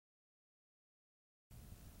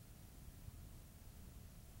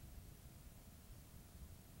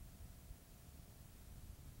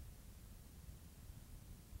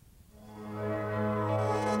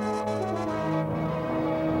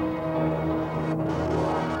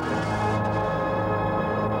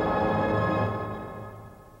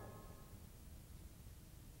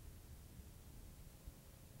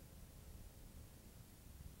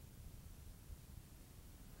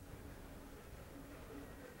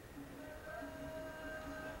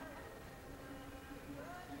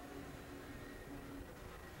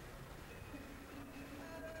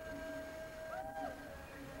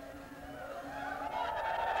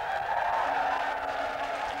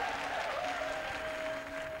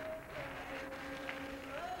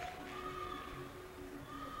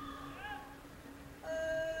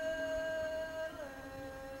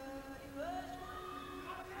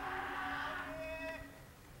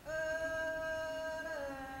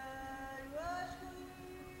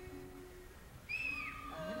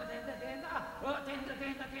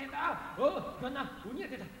だ。旦那、鬼が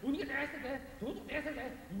出た。鬼が出やしてて。とうとう出やして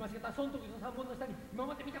て。今しがた孫徳の三本の下に今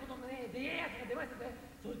まで見たことのねえでえやつが出ましてて。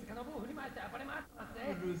そいつ金棒を振り回して暴れ回ってます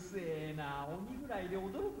ね。うるせえな。鬼ぐらいで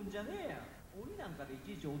驚くんじゃねえや。鬼なんかでい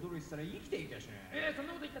ちいち驚いてたら生きていけやしねえ。そん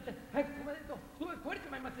なこと言ったって早くここまでと人が壊れて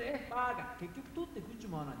しまいますぜ。バカ、結局取ってくっち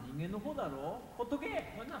まうのは人間の方だろ。ほっと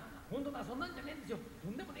け。そんな本当だ、そんなんじゃねえんですよ。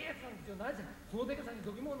とんでもねえやつなんですよ。なぜそのでかさに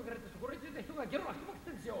度肝を抜かれてそこらについた人がゲロを吐きまく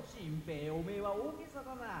ってんですよ。新平、おめえは大げさ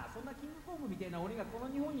だな。そんなキングコングみたいな鬼がこ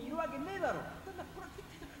の日本にいるわけねえだろ。旦那、ほら来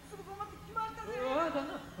てすぐそのまって決まったぜ。旦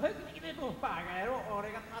那、早く逃げねえと。バカ野郎、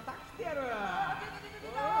俺が叩きてやる。や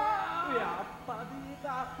っぱ出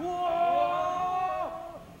た。おお、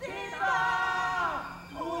出た。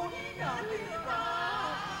鬼が出た。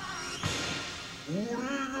俺が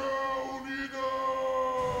鬼だ。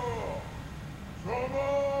ざま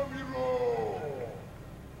みろ。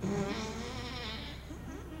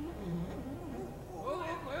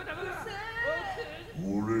こ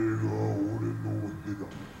れが俺の手だ。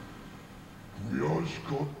悔し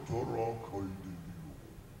かったら書いてみろ。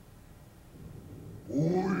おい、一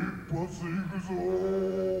発いくぞ。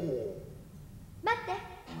待って。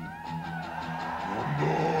なんだ。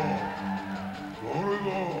誰だ。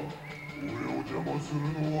俺を邪魔するの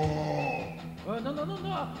は。なんだあ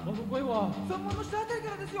の声は。三門の下あたり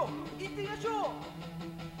からですよ。行ってみましょう。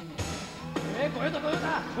声だ。お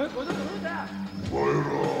前ら、俺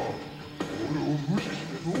を無視し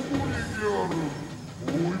てどこに行きやる。も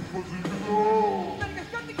う一発いくぞ。何か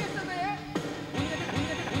光ってきましたね。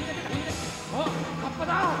カッパ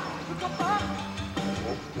だ。カッパ。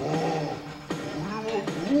俺はどう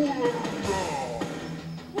なるんだ。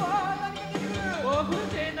わあ、何が出てくる。これっ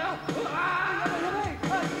てな。やばい。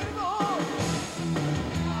逃げるぞ。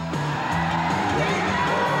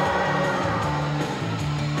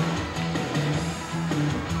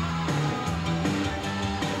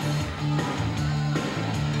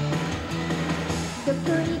どこ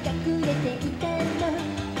に隠れていたの。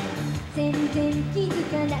全然気づ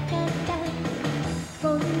かなかった。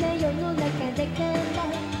こんな世の中だから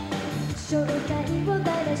正体をば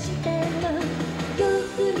らしたの。よ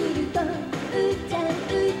く見るとうじゃ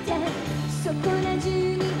そこら中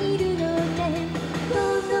にいるのね。この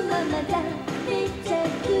ままだめちゃ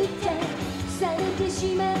くちゃされてし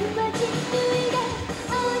まうわ人類が。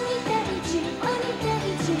鬼退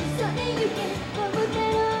治それゆけ桃太郎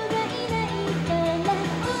がいないから鬼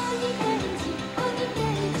退治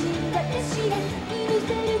私ら許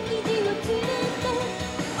せる記事を作った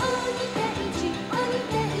鬼退治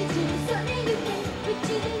それゆけうち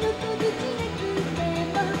での小口なくて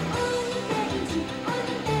も鬼退治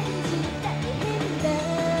大変だ。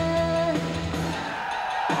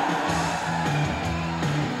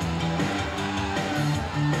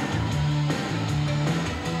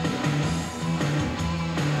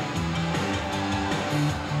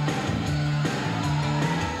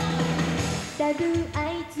多分あ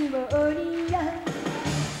いつも鬼よ。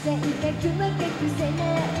性格は隠せない。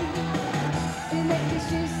うまく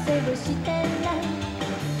出世をしたらい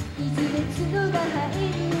ずれ角が生え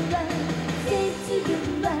るわ。節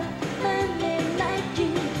分は豆まき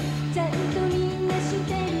ちゃんとみんなし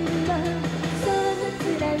てるわ。その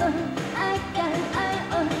面を赤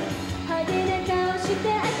青派手な顔して握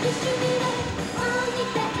手には鬼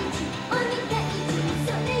退治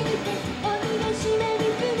それゆけ鬼が締める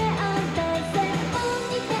船を出せ。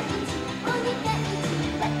鬼退治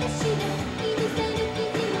私が許せる記事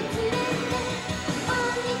を連れて鬼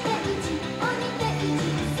退治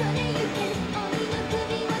それゆけ鬼の首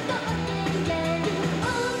を取ってやる。鬼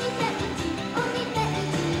退治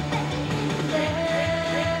大変だ。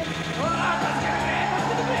ほら、待て。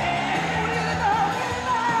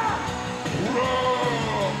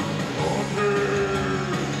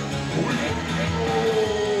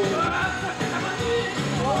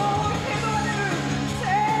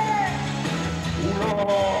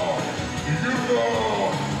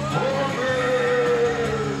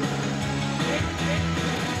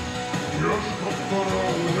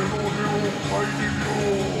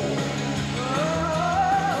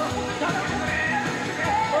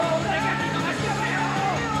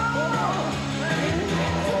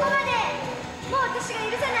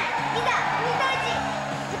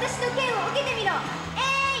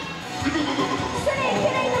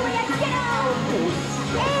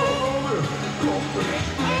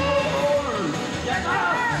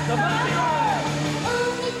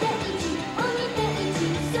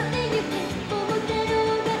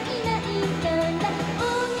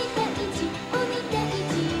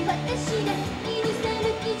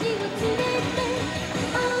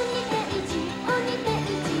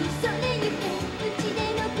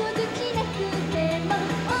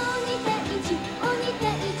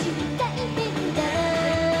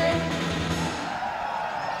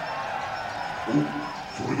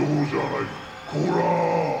じゃない。こら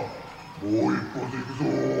もう一発いくぞ。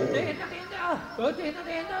大変だ大変だよ、大変だ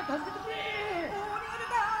大変だ、助けてくれ。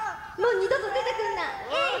もう二度と出てくんな。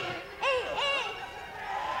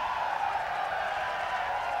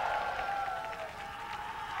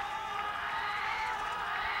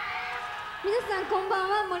皆さんこんばん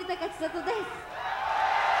は、森高千里です。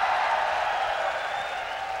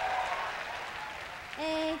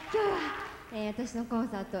今日は、私のコン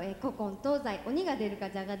サート、古今東西鬼が出るか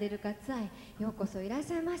じゃが出るかツアーへようこそいらっ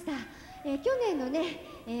しゃいました。去年の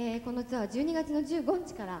ね、このツアーは12月の15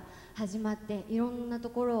日から始まって、いろんなと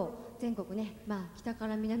ころを全国ね、北か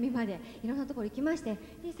ら南までいろんなところ行きまして、で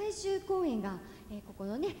最終公演が、ここ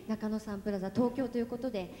のね中野サンプラザ東京ということ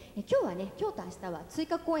で、今日はね、今日と明日は追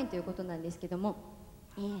加公演ということなんですけども、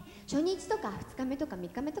初日とか2日目とか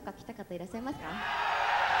3日目とか来た方いらっしゃいますか？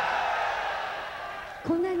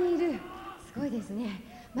こんなにいる、すごいですね。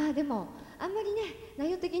でもあんまりね内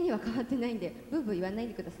容的には変わってないんでブーブー言わない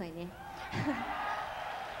でくださいね。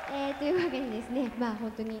というわけでですね、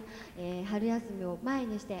本当に、春休みを前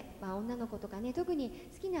にして、女の子とかね、特に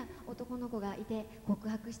好きな男の子がいて告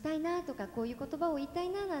白したいなとか、こういう言葉を言いたい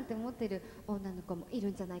ななんて思ってる女の子もいる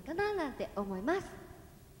んじゃないかななんて思います。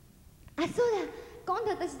あ、そうだ、今度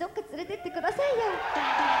私どっか連れてってくださいよ。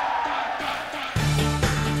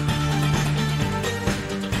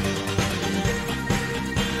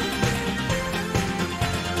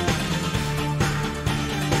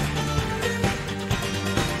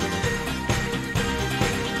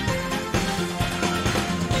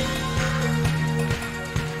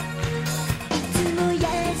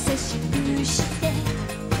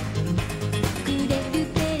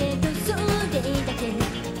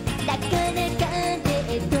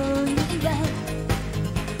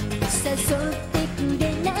誘ってくれ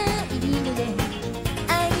ないので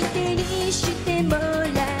相手にしてもら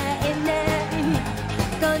えない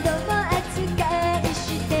子供扱い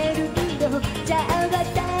してるのじゃあ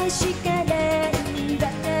私から言わ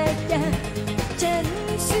なきゃチャン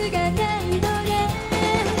スがないのね。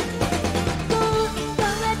今度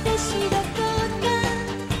私どこか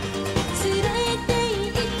連れて行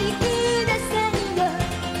ってくださいよ。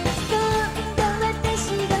今度私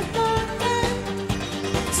どこか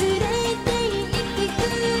連れ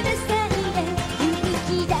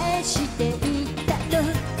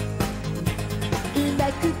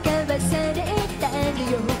されたの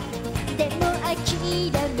よ。でも諦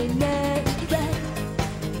めない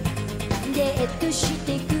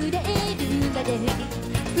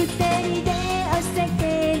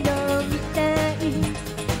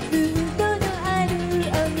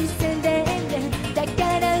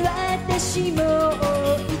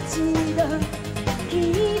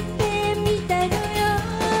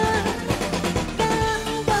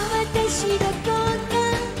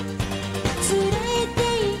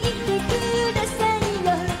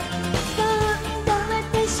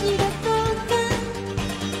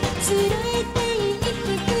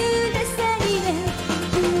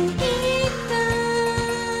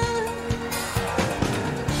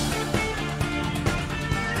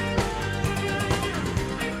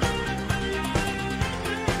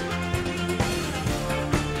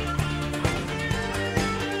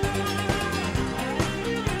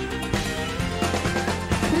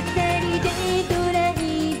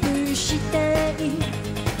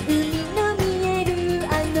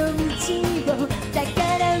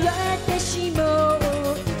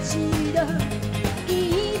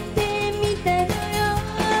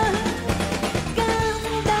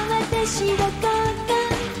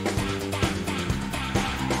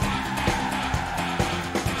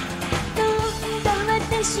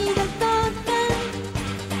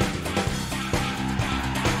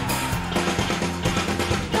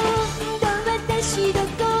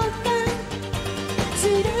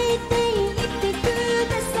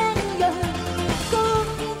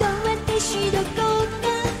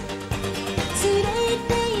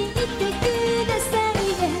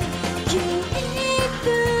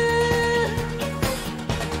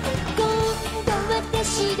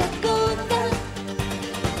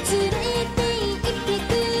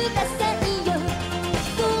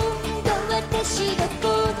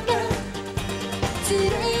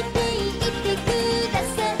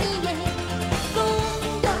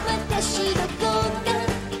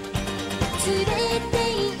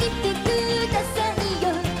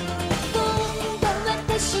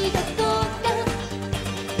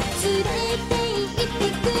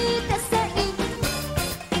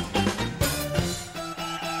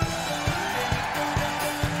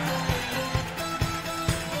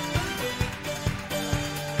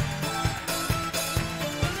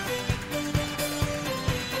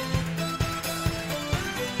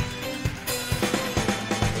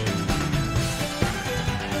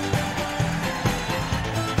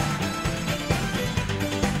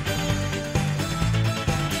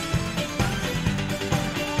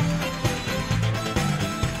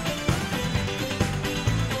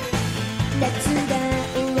夏が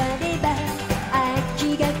終われば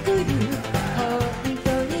秋が来る、本当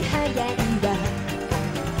に早いわ。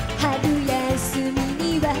春休み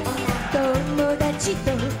には友達と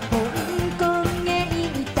香港へ行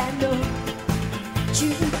ったの。中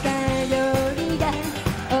華料理が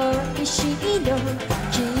美味しいの、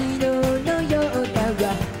昨日のようだわ。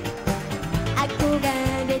憧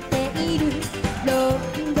れているロ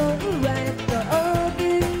ンドンは当分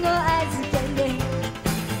を預けね。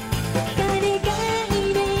彼がい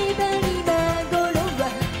れば今頃は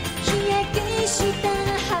日焼けした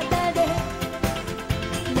肌で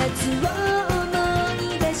夏を思い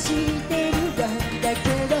出してるわ。だけ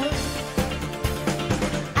ど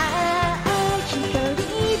ああ一人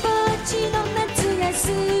ぼっちの夏休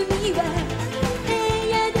みは部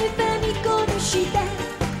屋でファミコンした。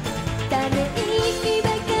ため息ば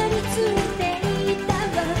かりついていたわ。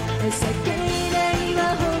情けないわ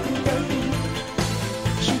本当に。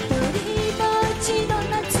一人ぼっちの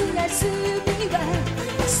夏休みは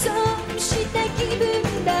そうした気分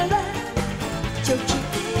だわ。貯金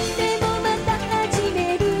でもまた始め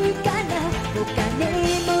るかな。お金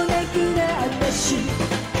もなくなったし。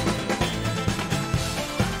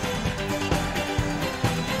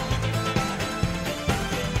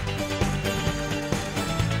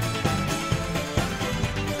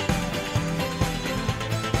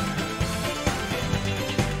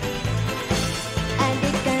あれ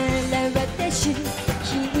から私一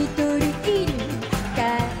人きり考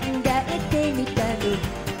えてみたの。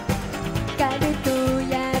彼と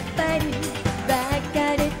やっぱり別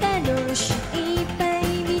れたの失敗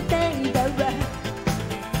みたいだわ。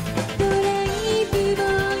ドライブも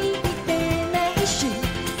行ってないし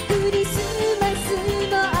クリスマス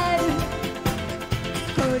もある。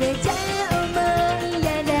これじゃ思いや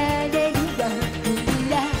られるわ。みん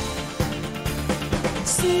な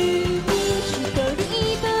すぐ一人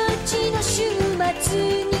ぼっちの週末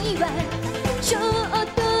にはちょっ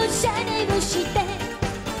とシャレをして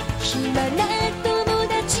暇な友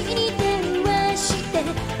達に電話して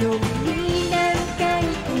飲みになんか行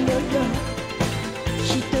くのよ。一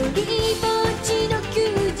人ぼっちの休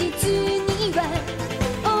日には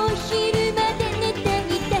お昼まで寝て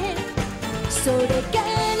いて、それか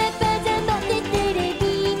らパジャマでテレビ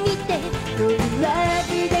見て夜は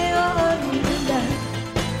ビデオを見るんだ。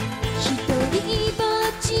一人ぼ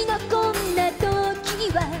っちのこんな時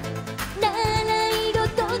は習い事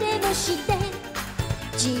でもして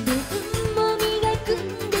自分も磨くん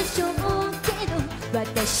でしょうけど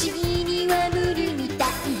私には無理みたい。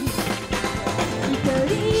一人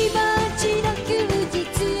ぼっちの休日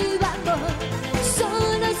はもうそろ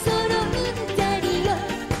そろうんざりよ。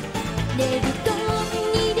寝布団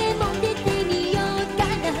にでも出てみようか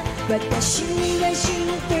な。私は真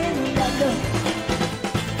剣なの。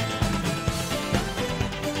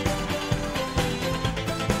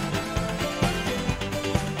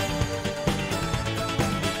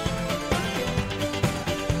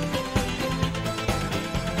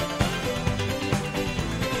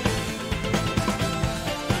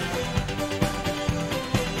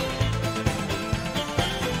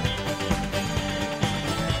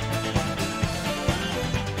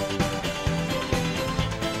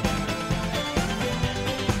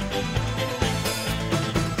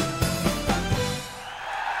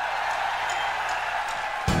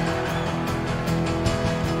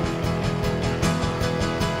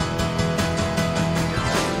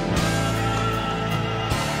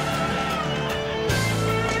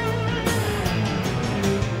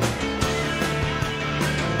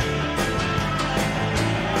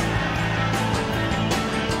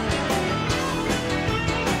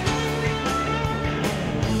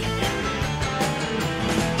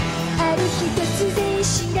突然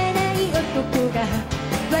知らない男が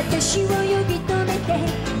私を呼び止めて、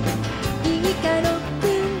いいかロックン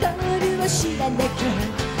ロールを知らなきゃ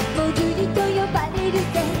モグリと呼ばれるぜ。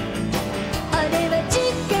あれは次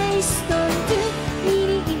回ストーンズ見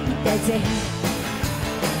に行ったぜ。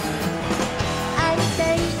あんた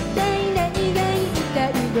一体何が言いた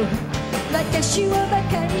いの。私をバ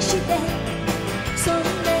カにしてそんな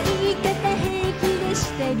言い方平気で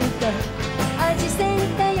してるとおじさん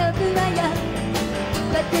と呼ぶわよ。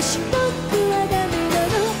私僕はダメな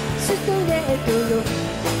の、ストレートよ。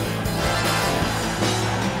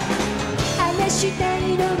話したい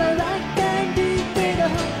のはわかるけど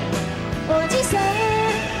おじさん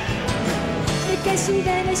昔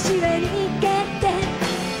話は苦手。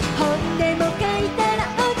本でも書いたら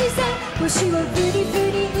おじさん星をフリフ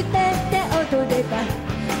リ歌って踊れば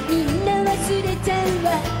みんな忘れちゃうわ。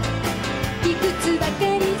いくつばか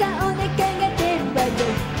りじゃお腹が出るわよ。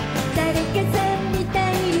誰かさんみた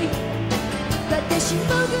いに私も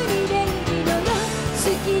グリでいい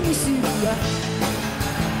きにするわ。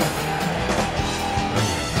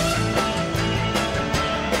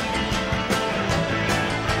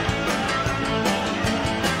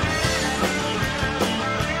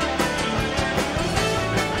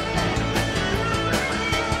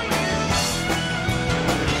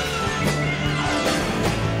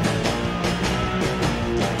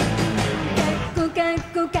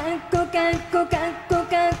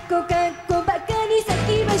バカに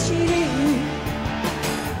先走る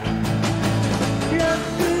ロッ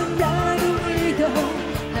クンロールウィード、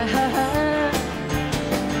ハハハ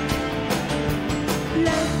ロッ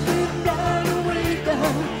クンロールウィード、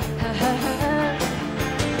ハハハ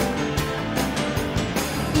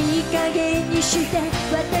いい加減にして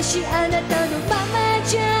私あなたのまま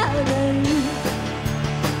じゃない。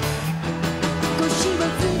腰を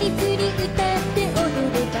フリフリ歌って踊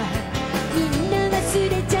ればみんな忘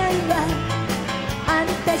れちゃうわ。あん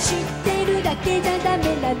た知ってるだけじゃダメ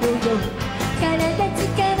なのよ。体使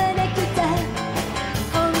わなくちゃ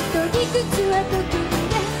本当に靴は得意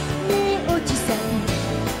ね。ねえおじさん、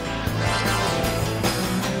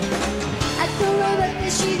あとは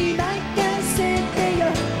私に任せてよ。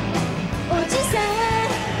おじさん、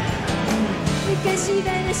昔話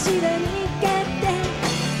は苦手、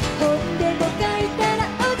本でも書いたら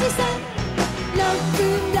おじさん、ロックン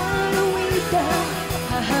ロールウィード、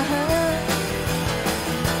ハハハ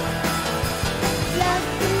ロッ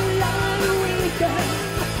クンロールウィード、ハ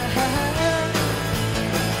ハハ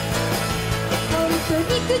本当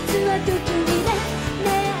に靴は得意ね。ね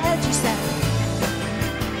えおじさん、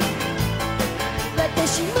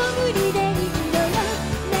私も無理でいいのよ。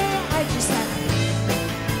ねえおじさん、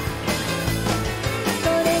こ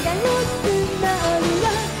れがロックンロールよ。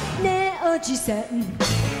ねえおじさん、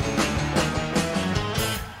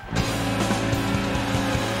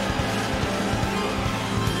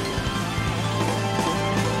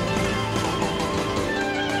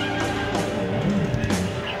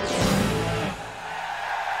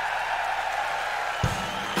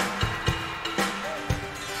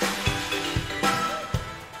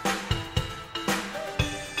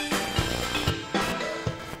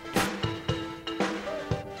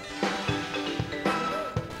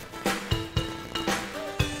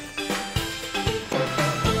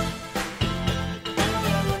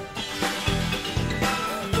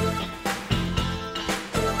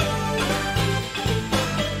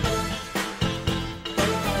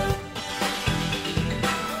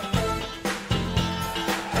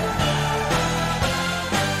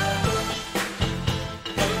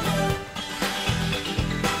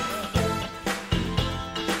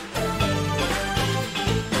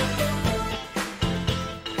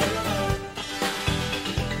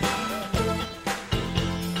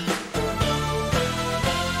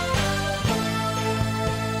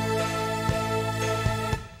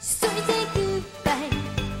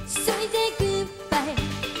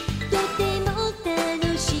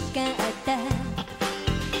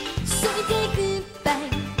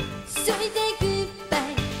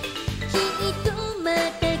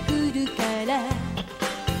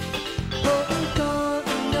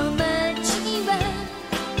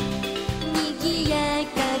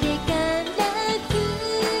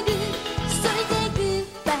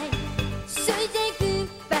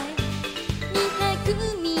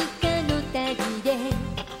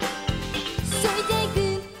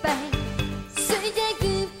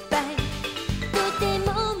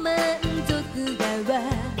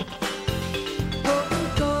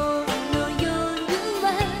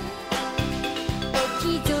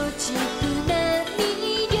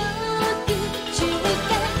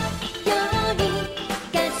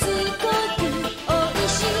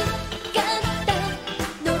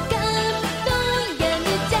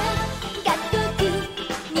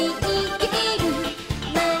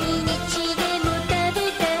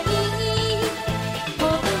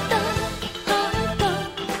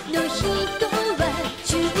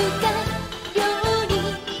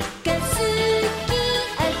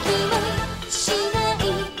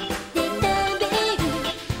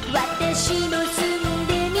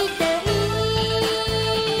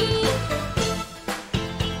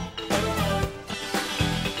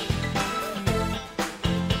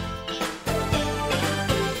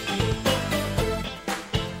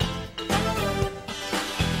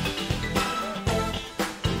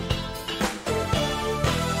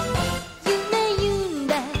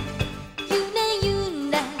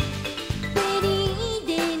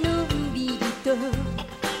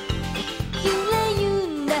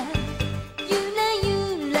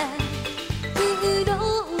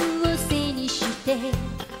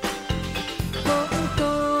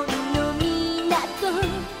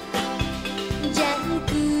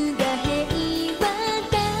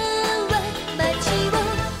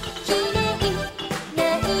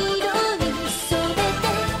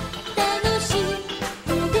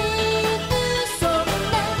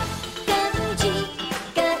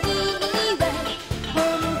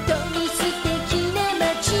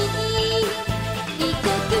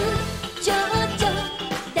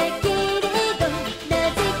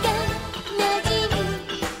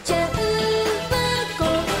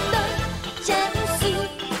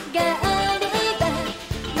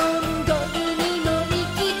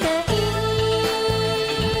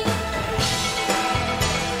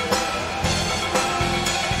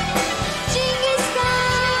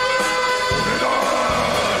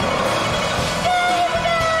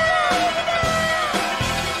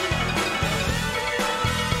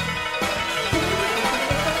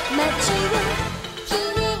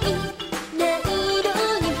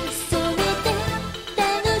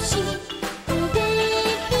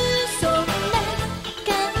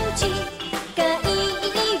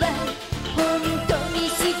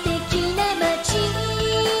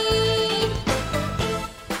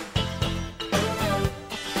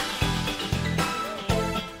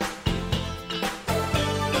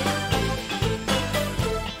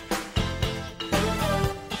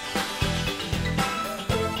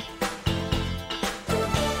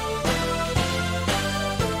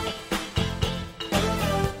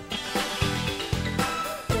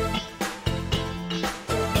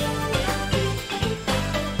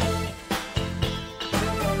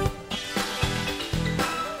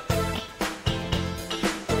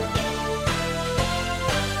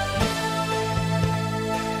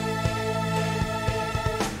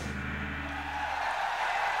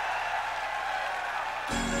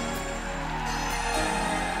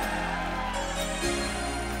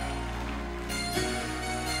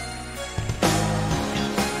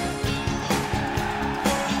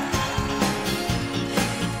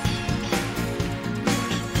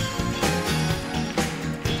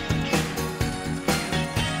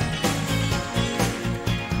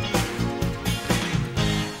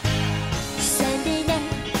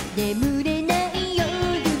眠れない夜、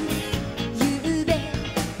夕べ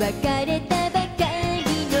別れたばかり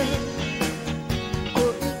の恋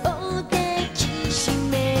を抱きし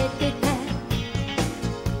めてた。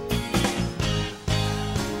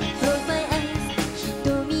 Close my eyes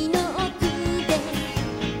瞳の奥で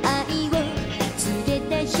愛を連れ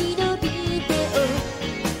た日のビデオ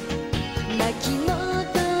巻き戻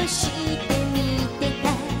してみてた。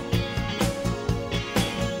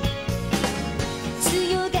強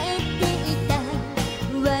がっていた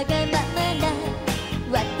わがままな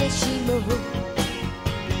私も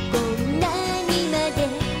こんなにまで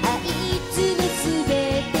あいつのすべ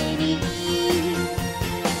てに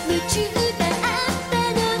夢中だった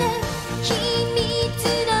のね。秘密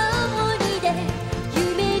の森で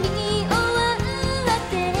夢に終わっ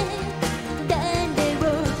て誰を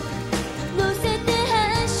乗せて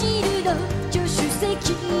走るの助手席。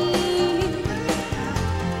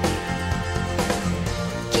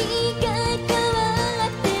気が変わっ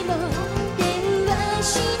ても電話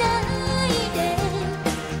しないで。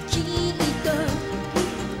きっと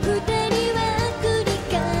二人は繰り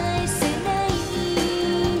返せない。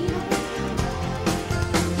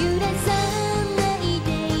揺らさないで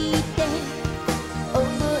いて思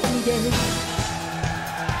い出。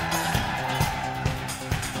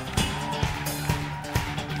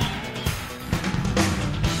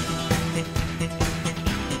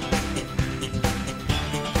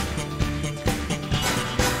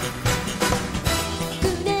ク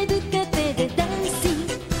ラブカフェでダンシング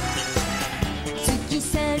突き刺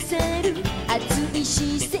さる熱い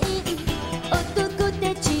視線。男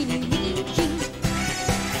たちに人気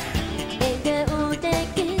笑顔だ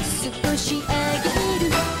け少し上げる。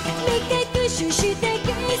目隠ししたゲ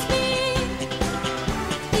スピ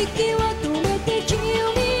ン息を止めてキュー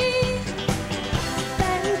ミーパ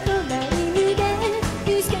ントマイムで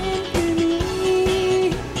You stand to me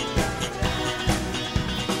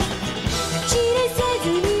散らさず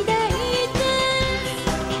に抱いて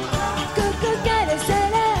ここからさ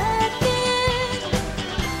らって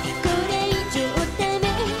これ以上試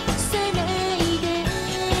さないで。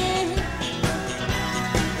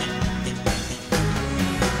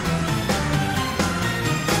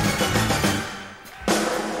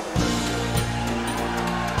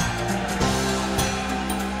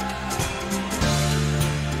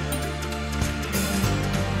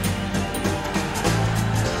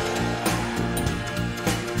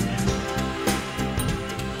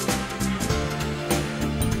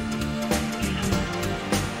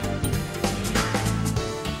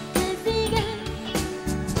風が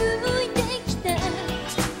吹いてきた今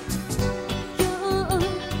日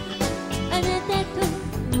あなたと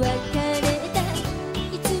別れた。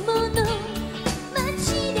いつもの街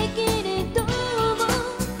だけれども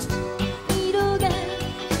色が違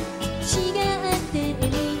って見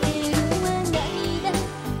えるわ。涙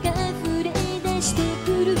が溢れ出してく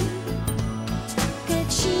る。隠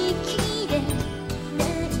しきれない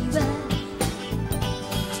わ。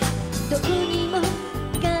どこにも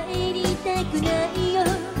帰りたくないよ。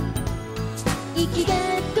息が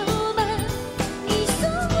止まりそう。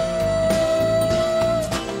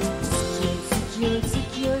好きよ好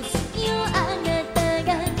きよ好きよあなたが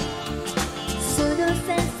そのさ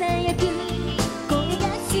さやく声が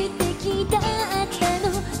素敵だった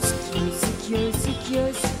の。好きよ好きよ好きよ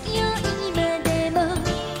好きよ今でも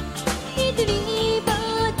一人ぼ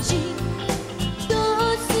っちど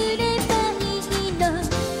うすればいいの。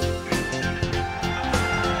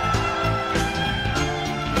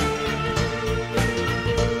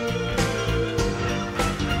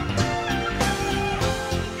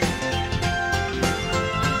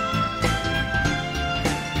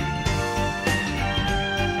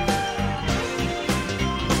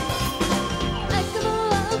赤も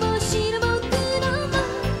青も白も黒も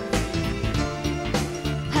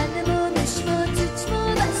花も虫も土も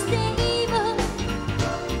バス停も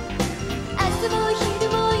朝も昼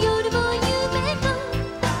も夜も夢も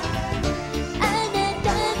あなた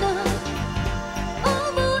の想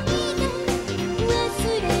いが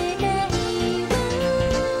忘れないわ。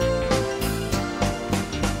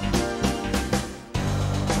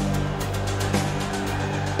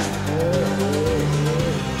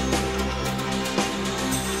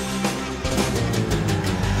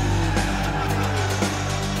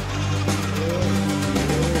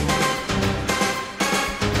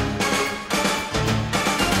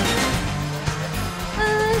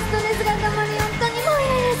ストレスがたまり本当にもうイ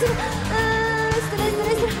ライラする。ストレ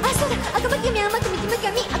ス。あ、そうだ。赤ばきみ甘くみきむき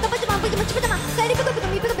み赤ばちまんぷきもちぷたま帰りペコペコ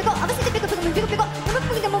みペコペコ合わせてペコペコみペコペコ生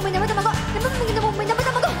麦のもみ生卵生麦のもみ生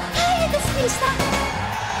卵。はい、やっとすっきりした。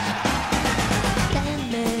た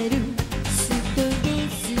まるストレ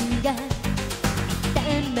ス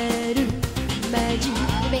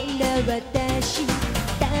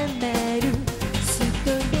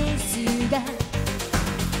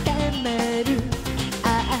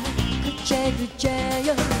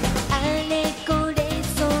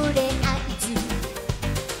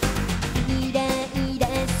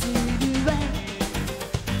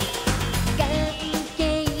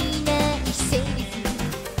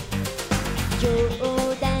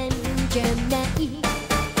じゃない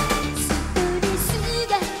ストレス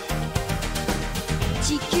が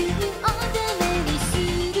地球をダメにす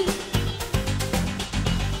る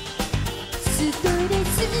ストレ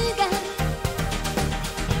スが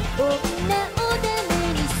女をダメ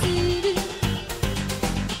にする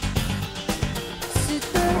ス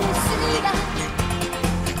トレスが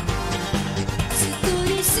スト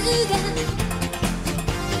レスが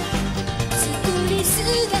ストレス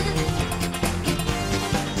が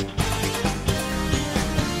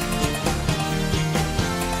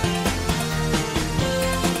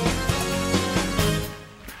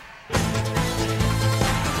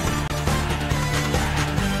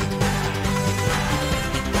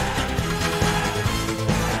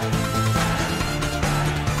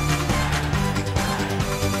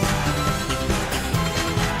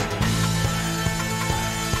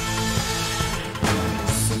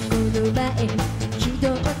気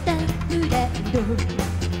取ったブランド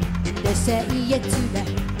ダサいやつら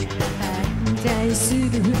犯罪する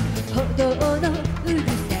ほどのうる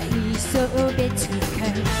さい送別会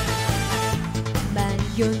真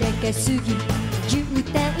夜中過ぎ渋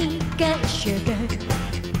滞会社が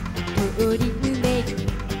通り埋める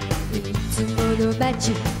いつもの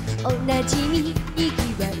街おなじみにぎ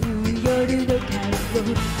わう夜の顔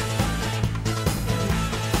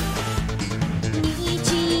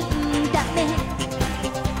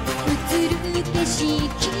映る景色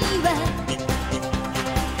は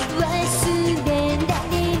忘れら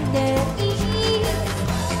れない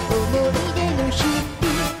思い出の日々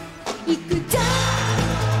行くぞ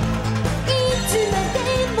いつまで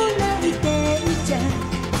も泣いていちゃ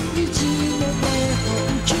惨めな本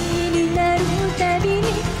気になるたびに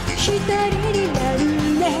一人になる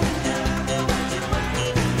ね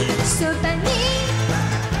そばに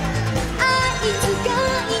あいつが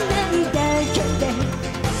いないだけで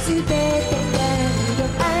全てが色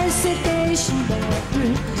あせてしまう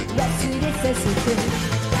忘れさせて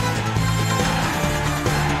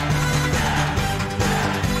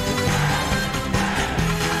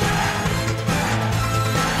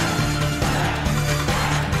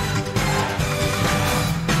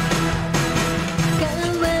変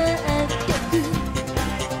わってく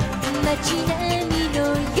街並みの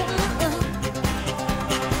よう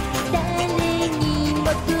誰に求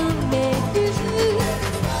める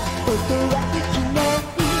ことはできない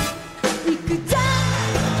行くぞ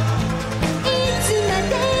いつま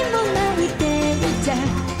でも泣いていちゃ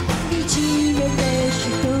惨めな一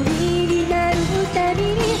人になるたび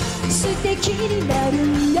に素敵になるん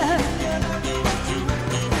だ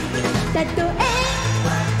たとえ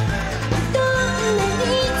どんな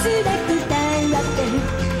に辛くたって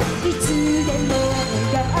いつでも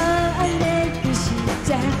笑顔なくしち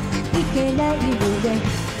ゃいけないので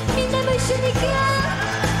みんなも一緒に行くよ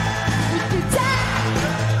行くぞ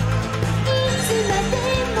いつまで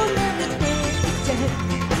も泣いていちゃ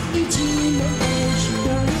惨めな一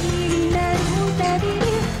人になるたびに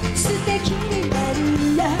素敵になる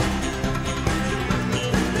んだ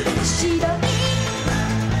白いカー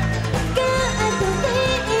ドで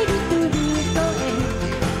エルトルトへ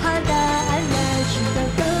肌穴人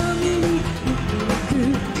混みに行く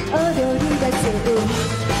踊り出そう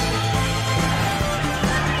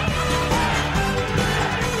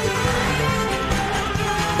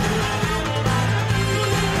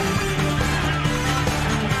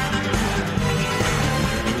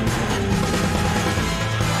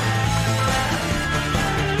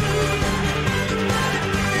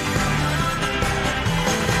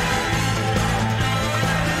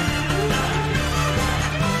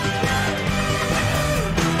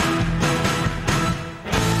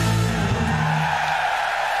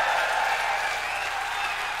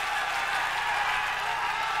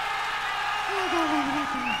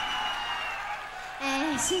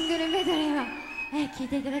シングルメドレーを聴い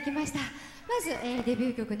ていただきました。まず、デビ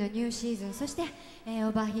ュー曲のニューシーズン、そして、オ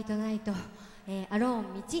ーバーヒートナイト、アロー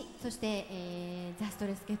ン道、そして、ザ・スト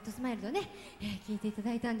レス・ゲット・スマイルとね、聴いていた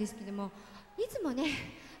だいたんですけども、いつもね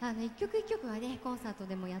一曲一曲はねコンサート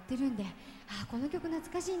でもやってるんで、この曲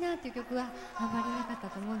懐かしいなっていう曲はあんまりなかった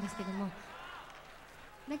と思うんですけども、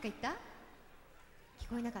なんか言った？聞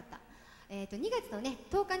こえなかった。2月のね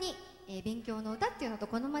10日に、勉強の歌っていうのと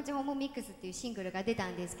この街ホモミックスっていうシングルが出た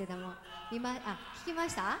んですけども、聞きま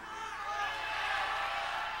した？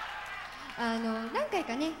何回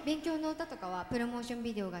かね勉強の歌とかはプロモーション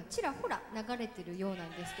ビデオがちらほら流れてるような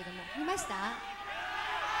んですけども、見ました？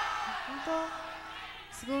本当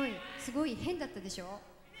すごい変だったでしょ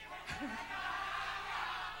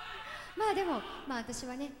まあでも、私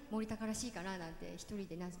はね森高らしいかななんて一人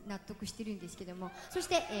で納得してるんですけども、そし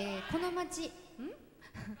て、この街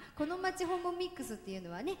この街ホモミックスっていう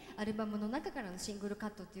のはね、アルバムの中からのシングルカッ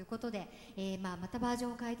トということで、またバージョ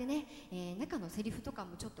ンを変えてね、中のセリフとか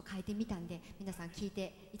もちょっと変えてみたんで、皆さん聞い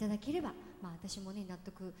ていただければ、私もね納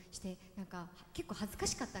得して、なんか結構恥ずか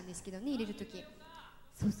しかったんですけどね、入れる時。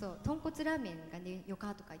そうそう、豚骨ラーメンがねよ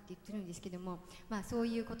かとか言ってるんですけども、そう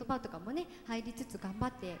いう言葉とかもね入りつつ頑張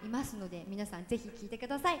っていますので、皆さんぜひ聴いてく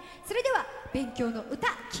ださい。それでは勉強の歌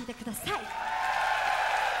聴いてください。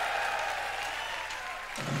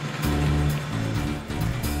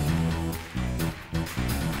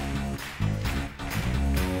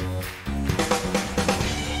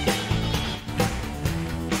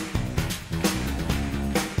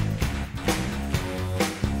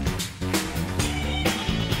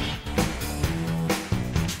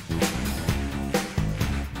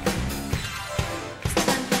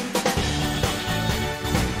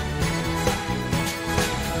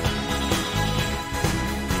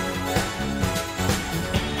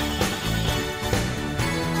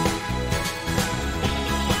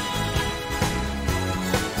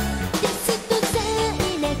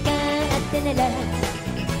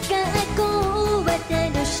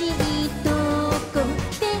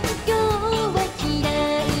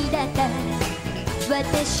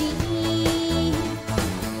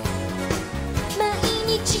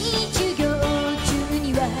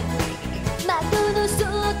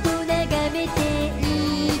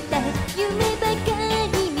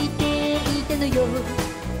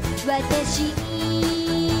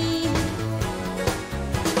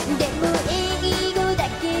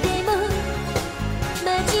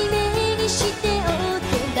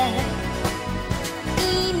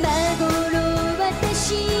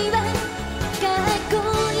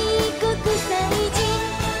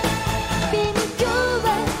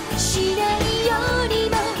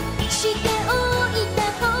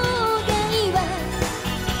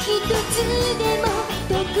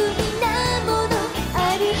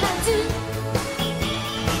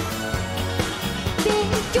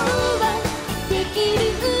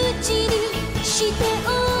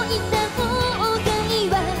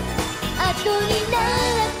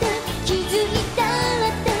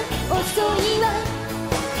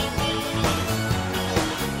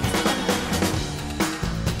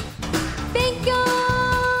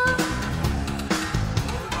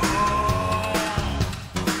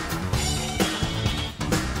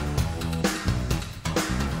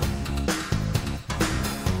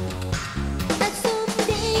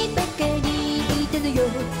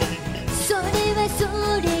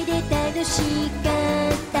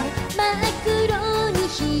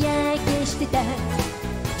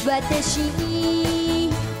私で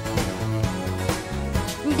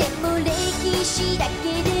も歴史だ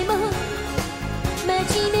けでも真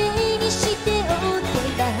面目にしておけ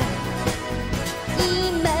ば、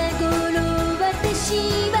今頃私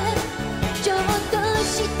はちょっと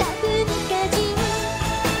した文化人。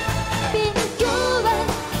勉強は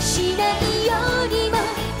しないよりも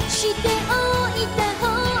しておいた方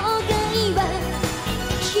がいいわ。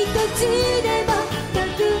一つでも得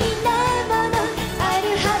意なものある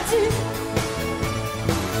はず。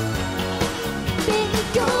勉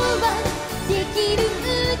強はできる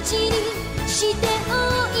うちにしてお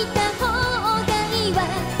いた方がいいわ。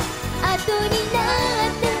後にな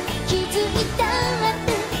って気づいたって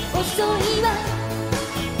遅いわ。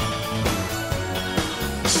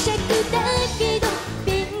尺だけど勉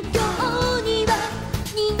強には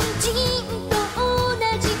人参と同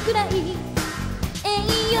じくらい栄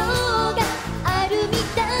養があるみ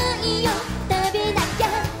たいよ。食べなきゃ。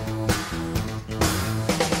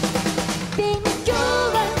勉強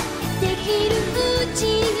はできるうち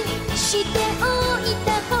にしてお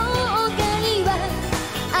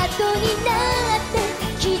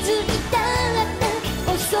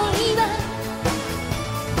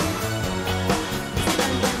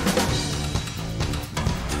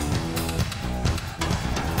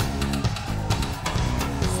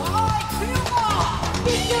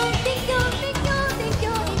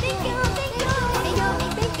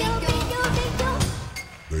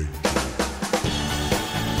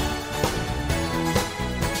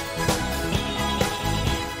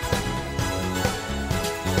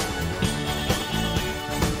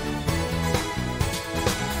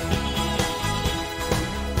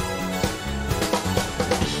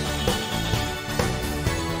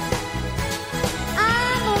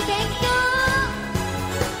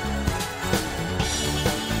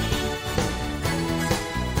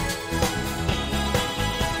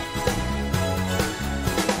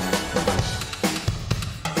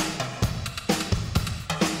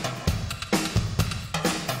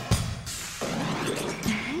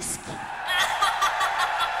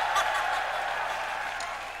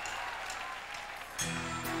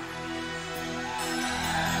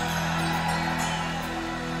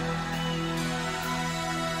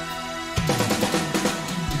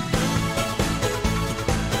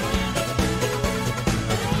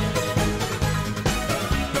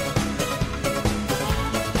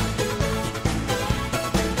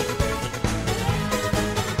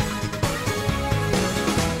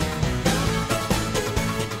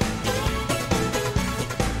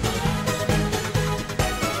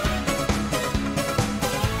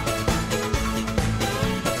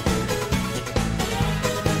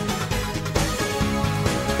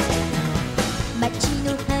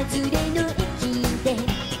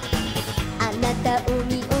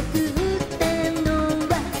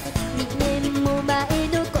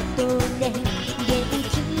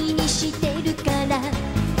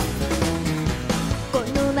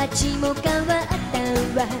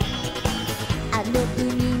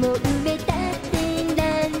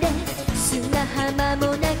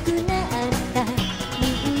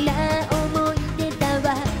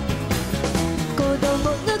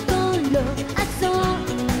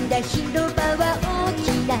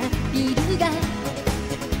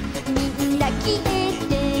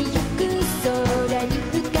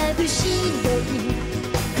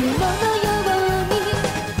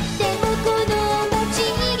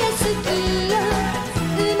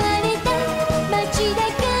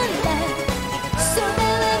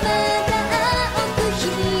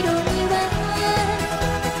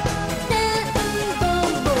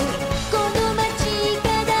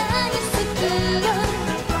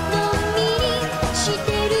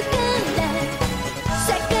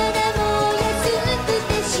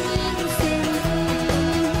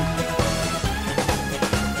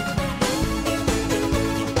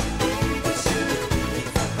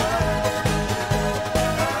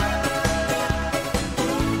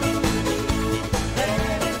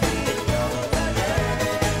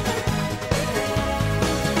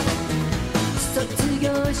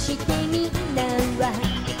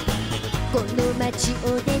街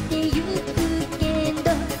を出てゆくけど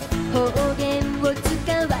方言を使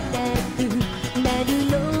わなくなる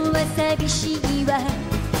のは寂しいわ。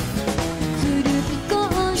古い校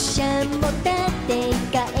舎も建て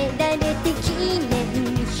替えられて記念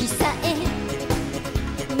碑さえ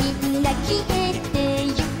みんな消えてゆ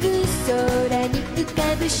く。空に浮か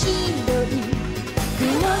ぶ白い雲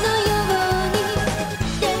のように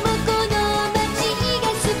でもこの街が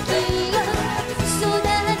好きよ。育っ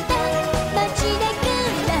た街だか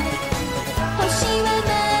ら星はま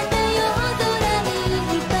だ夜空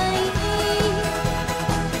いっぱい。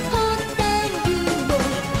ホタルも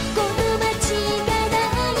この街が大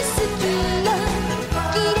好きよ。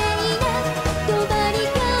綺麗な泊まり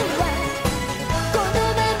かはこの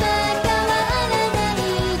まま変わらない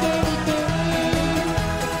でいて。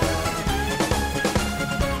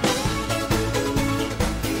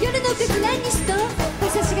夜の曲何にすと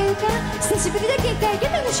私が言うか久しぶりだけんか夢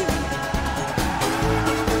の趣味。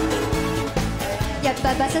やっ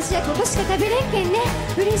ぱ馬刺しはここしか食べれんけんね。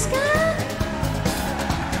嬉しか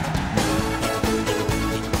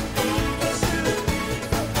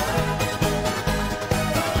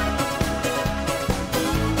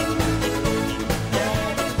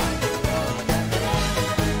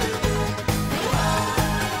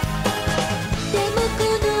でもこ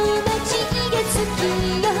の街が好き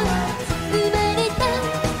よ。生まれた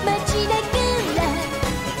街だから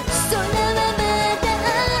空はまだ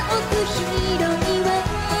青く広いわ。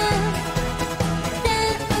田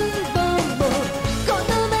んぼもこ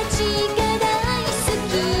の街が大好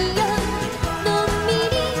きよ。のんび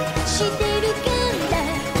りしてるから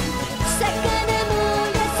魚も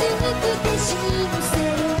安くて新鮮。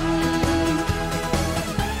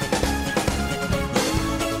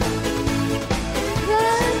うわ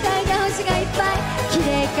ー、階段星がいっぱい。綺麗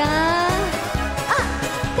か。あ、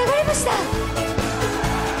流れました。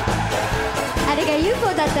あれが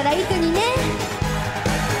UFO だったらいいのにね。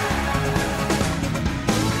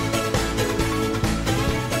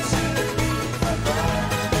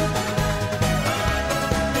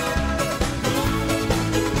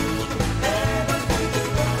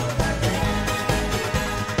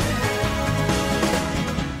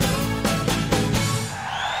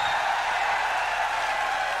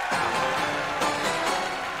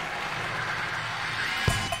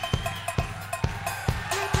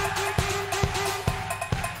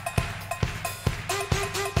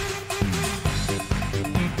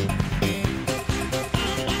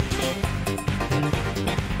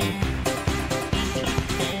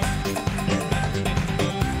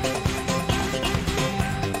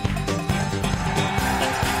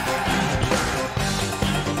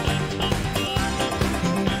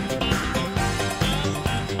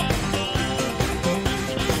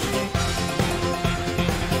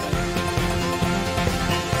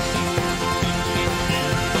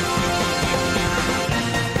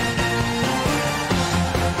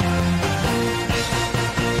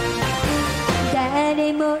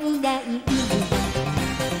誰もいない海、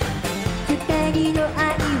二人の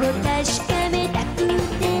愛を確かめたく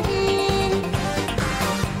て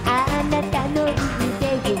あなたの腕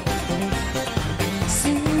をす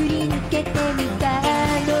り抜けてみた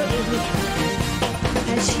の。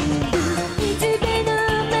走る水辺の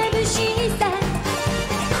眩しさ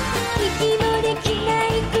息もできない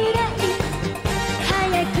くらい早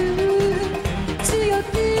く強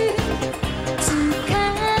く捕ま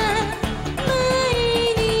え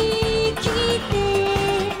に来て。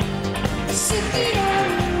好きな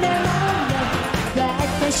んだもの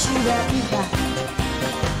私は今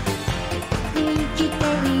生きて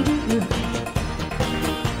いる。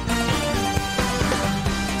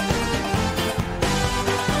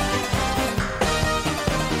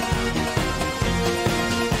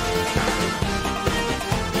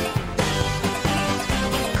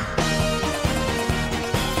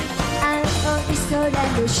青い空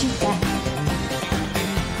の下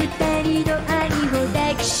二人の愛を抱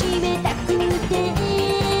きしめたくて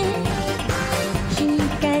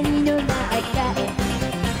光の中へ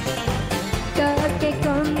溶け込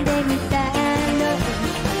んでみたの。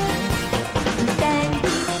二人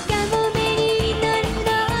がもめになるの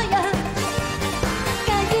よ。風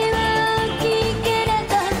は大きいけれ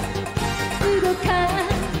ど動か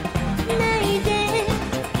ないで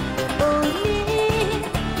お願い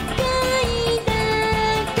だ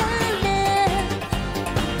から。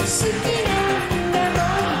好きなんだも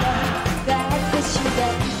の私が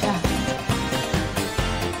今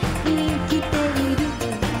生きている。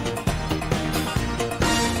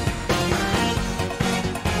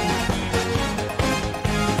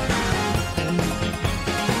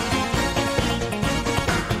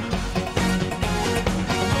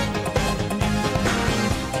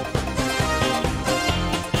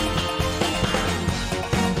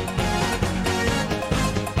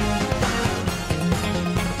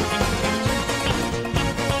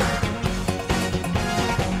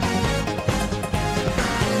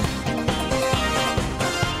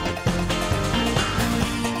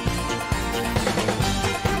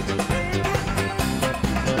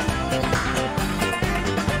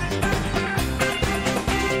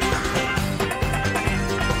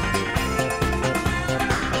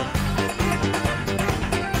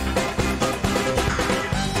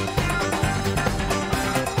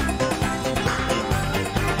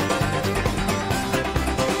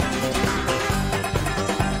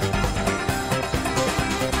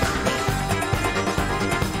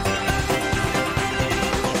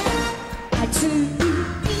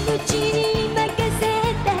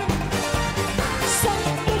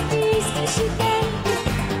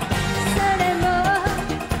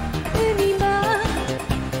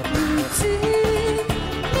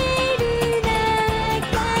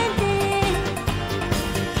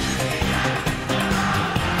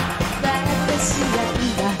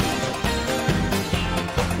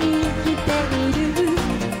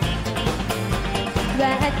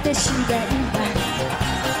私が今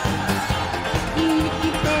生き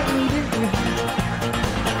ている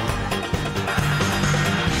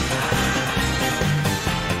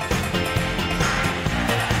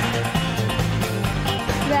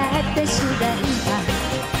私が今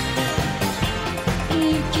生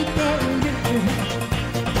きている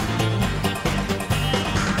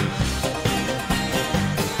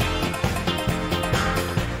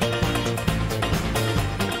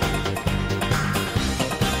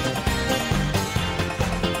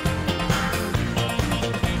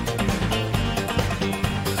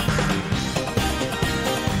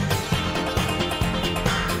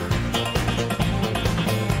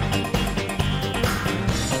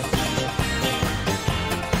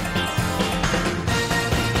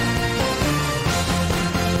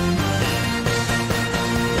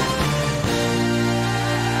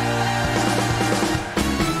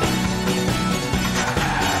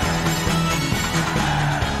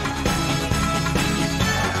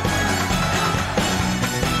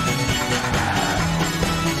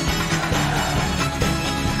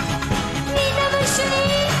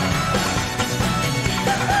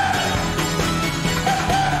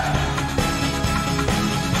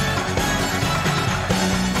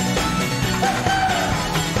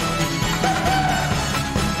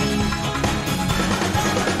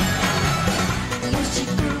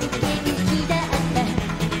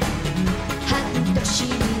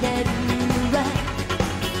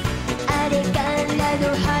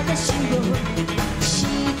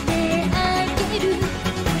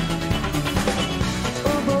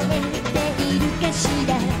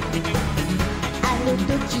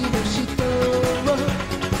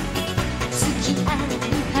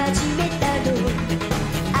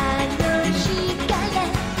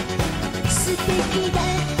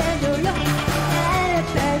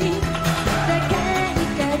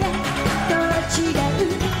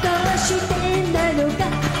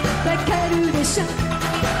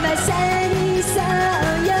まさにそう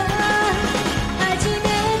よ初め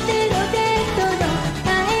てのデートの帰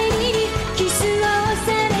りにキスをさ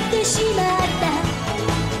れてしまった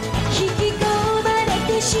引き込まれ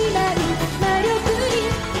てしまう魔力に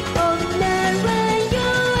女は弱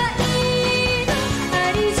いのあ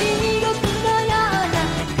り地獄のような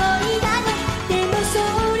恋なのでもそ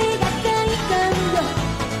れが快感よ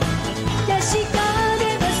確かで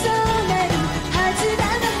もそうなるはずだ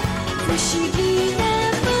わ不思議な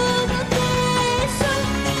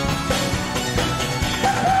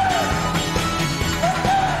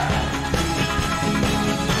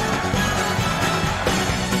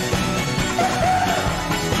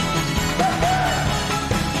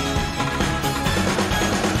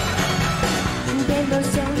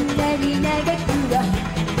そんなに長くは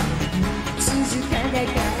続かなか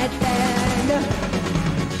ったの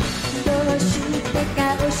どうしてか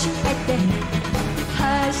教えては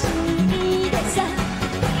しいでさ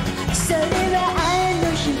それはあの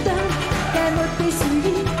人がモテすぎ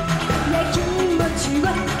や気持ちを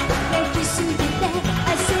焼きすぎて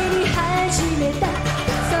焦り始めた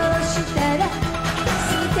そうしたら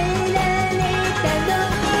捨てられたの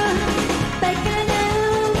バカな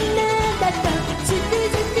女だとつく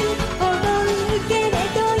づく思うけれど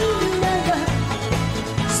いいのよ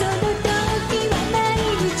その時は毎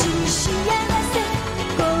日幸せ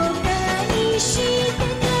後悔して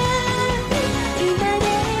ない今で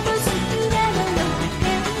も好きなのよ変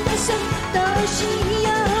でしょどうしよ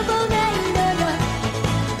うもないのよ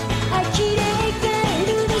呆れ返る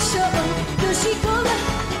でしょうよしこは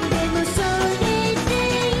でもそれで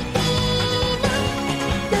いいの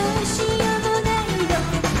どうしようもないの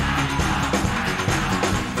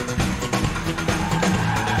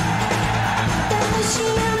どうしよ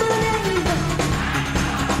うもないの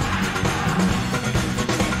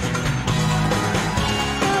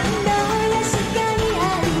今度は確かに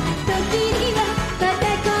ある時にはまた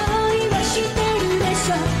恋をしてるでし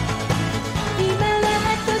ょ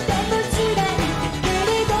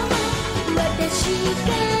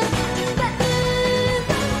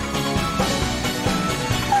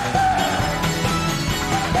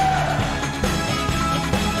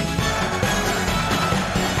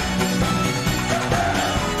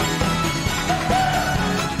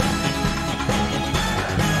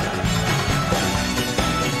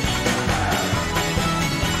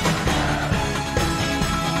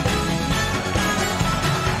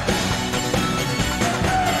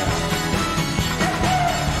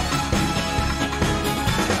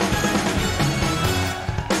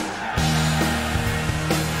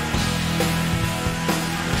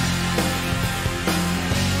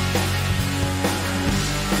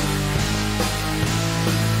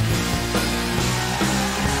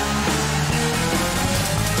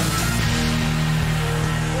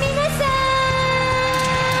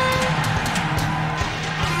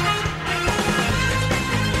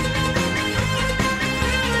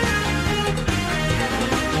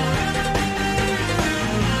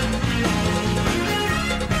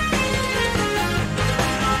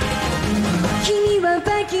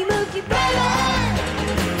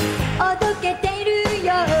けてるよ。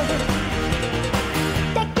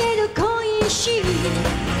だけど恋しい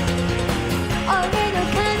俺の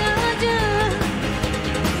彼女、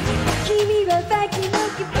君はバキバ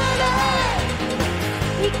キバラ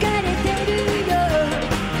行かれてるよ。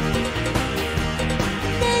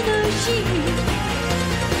楽しい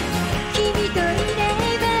君といれ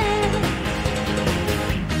ば、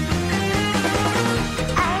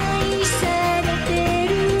愛されて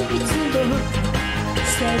るいつも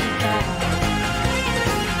セリカ、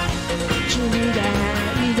君が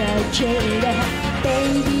いなければ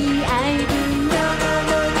Baby I do know。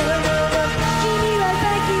 君はバ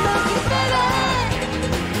キバキバラ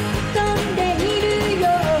飛んでいるよ。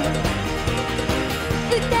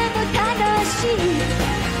歌も楽しい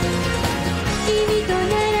君とな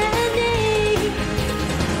らね。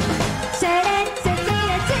サラッササ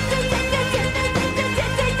ラサササササササササ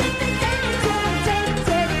サ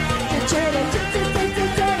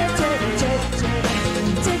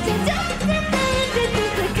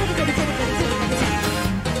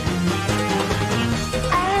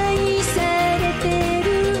愛されてる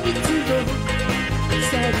いつも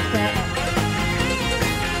サルファ、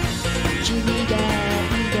君が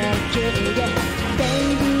いなければ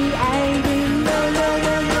Baby I do know。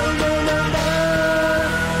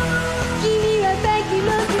 君はバキバ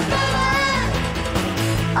キバラ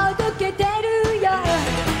おどけてるよ。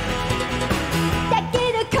だけ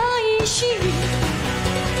ど恋しい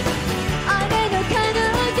俺の彼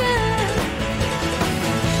女、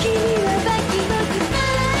君はバキバキバ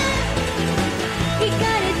ラ行か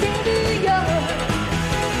れてるよ。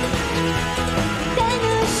楽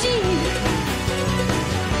しい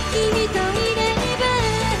君といれば、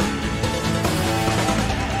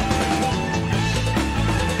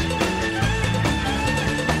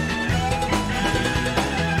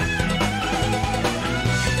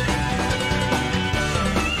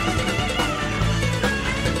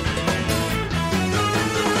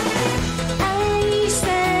愛さ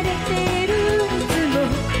れてるいつも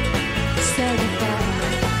サルファ、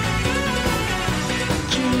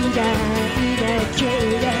君がいなけ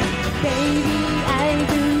れば Baby I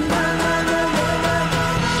do know。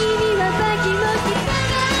 君はバキバキバ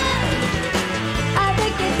ラあど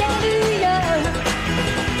けてるよ。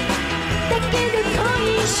だけど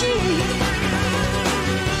恋しい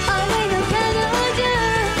俺の彼女、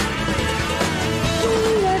君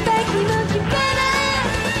はバキバキバラ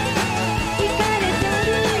行かれてる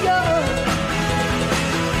よ。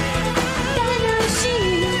楽しい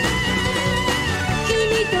君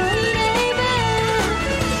といれば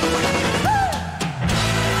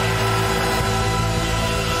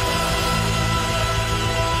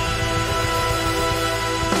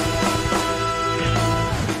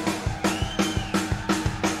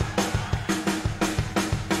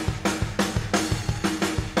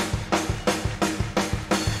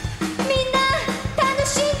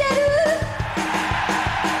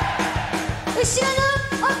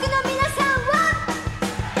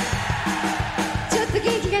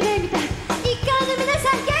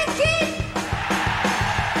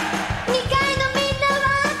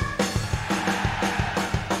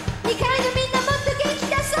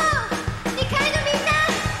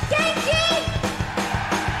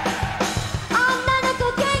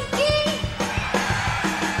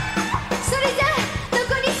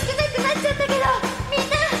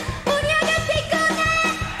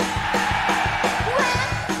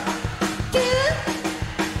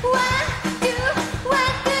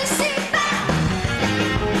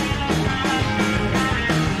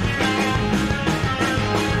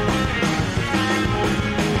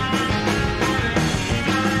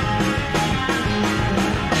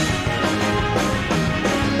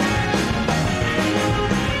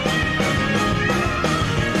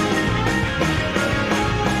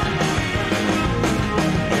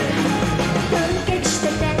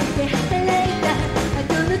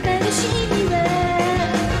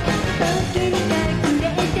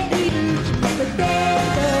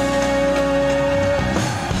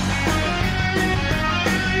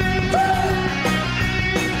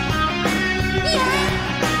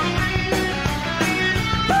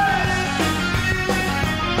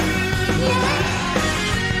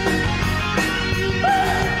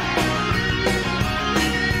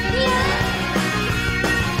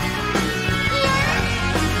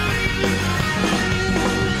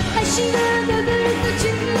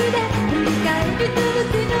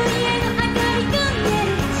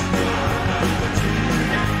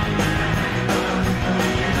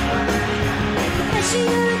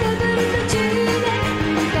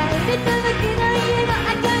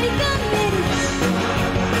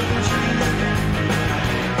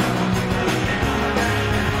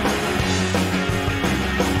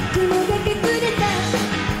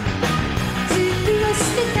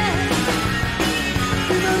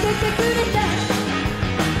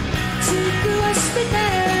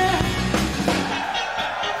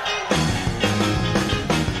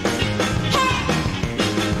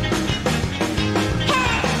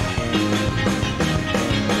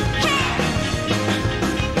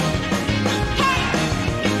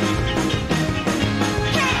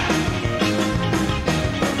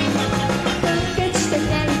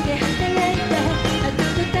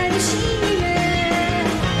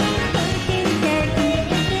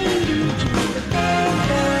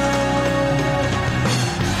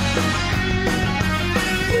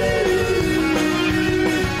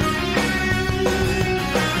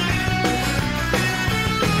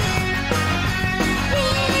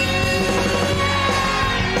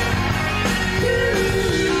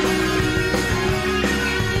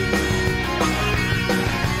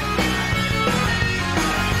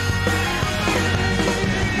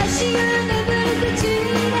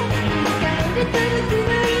「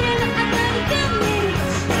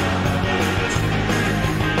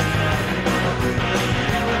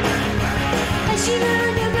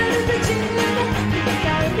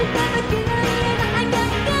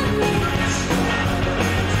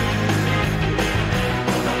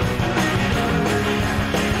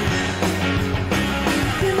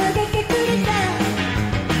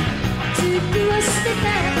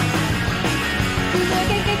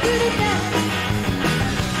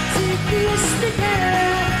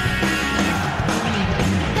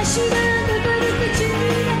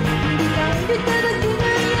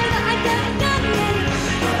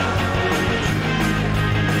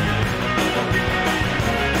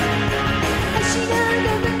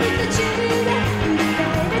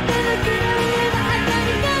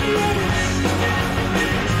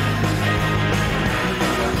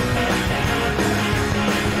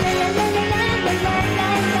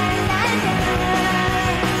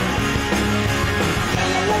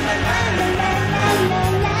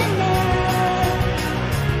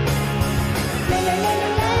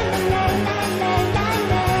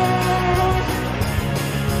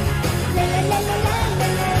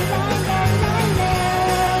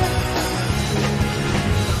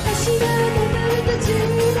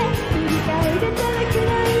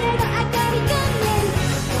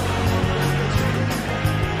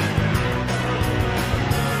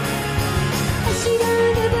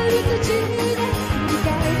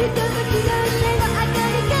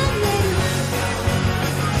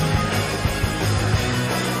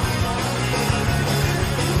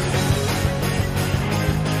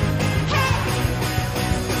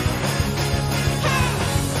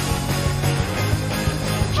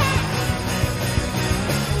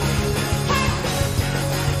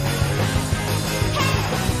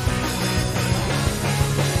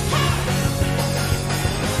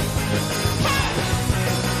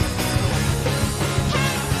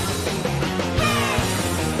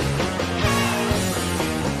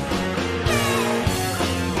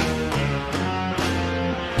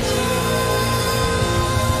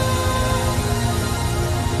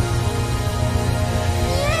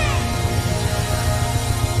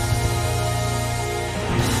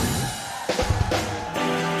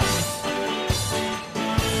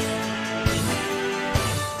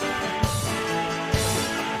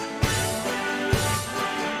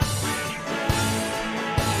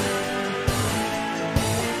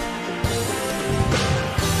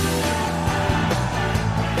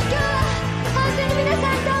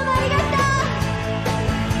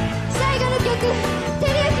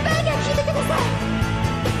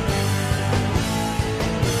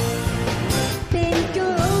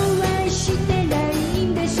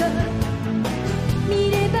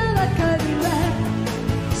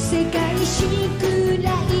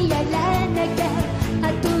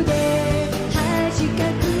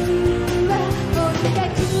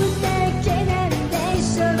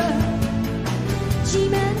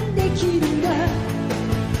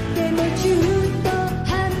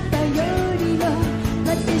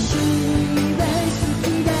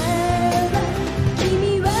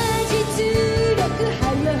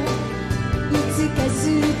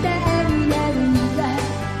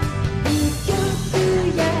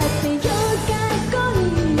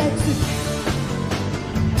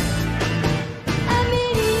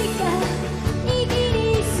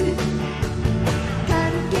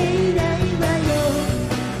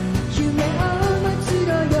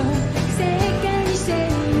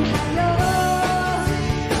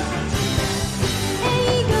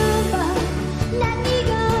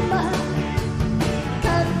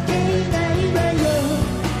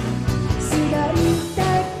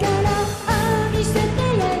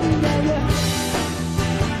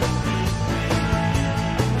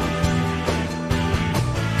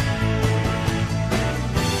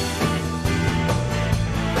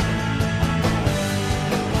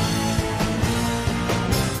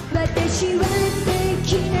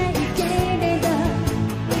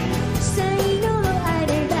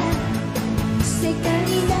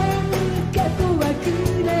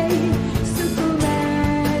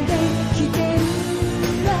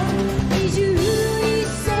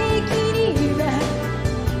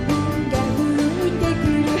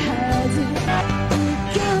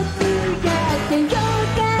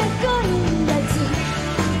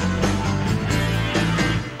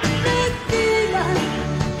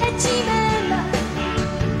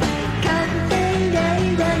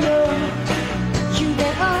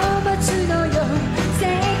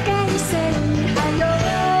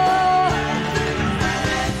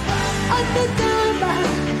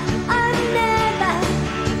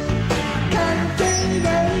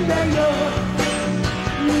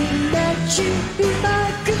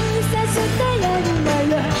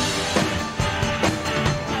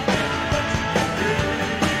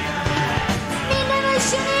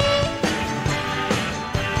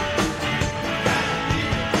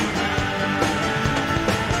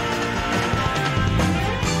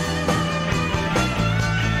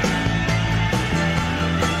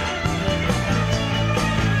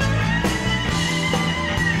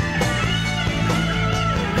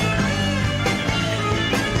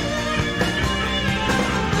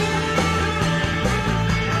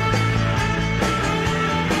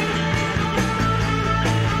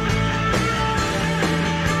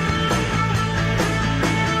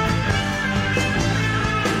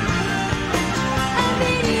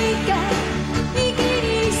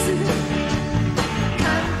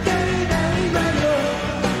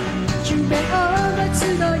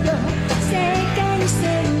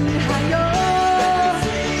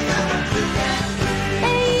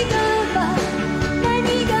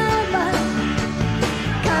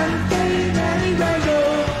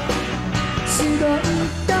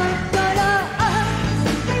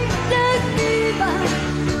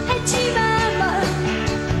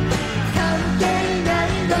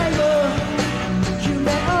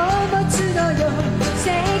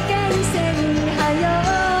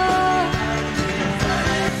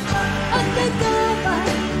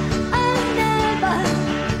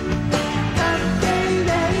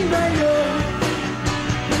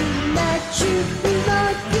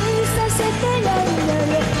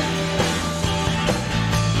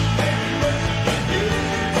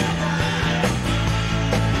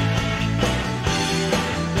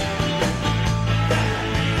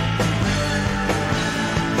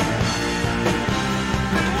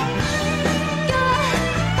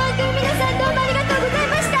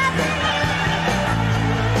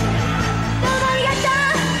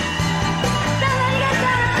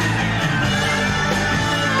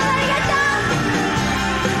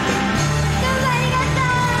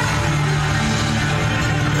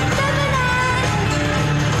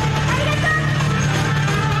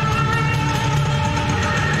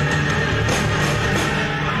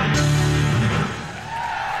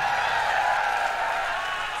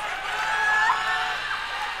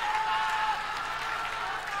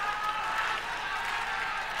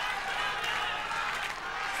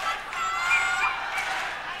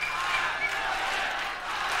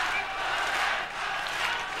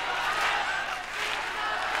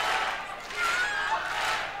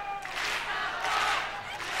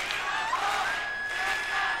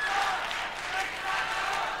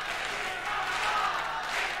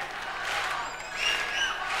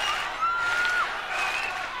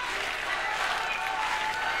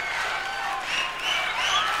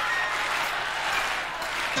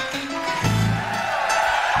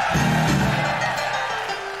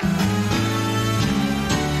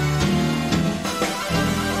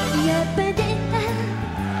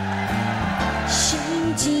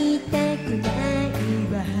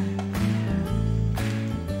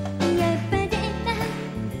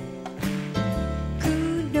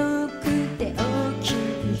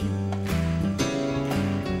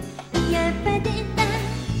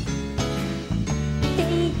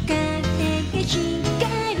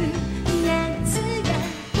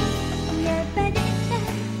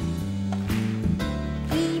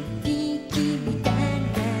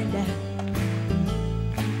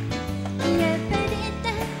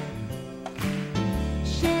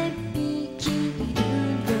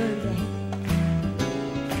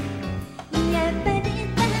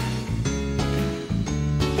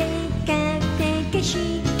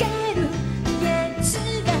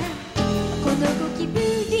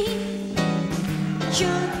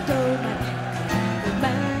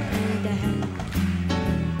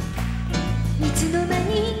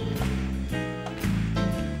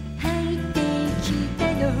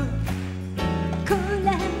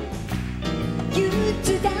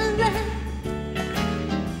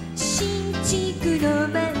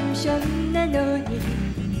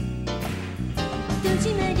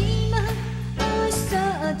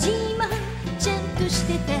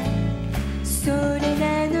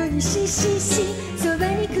しししそば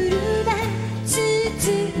に来るな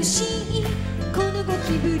慎しいこのゴ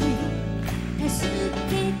キブリ助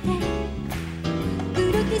けて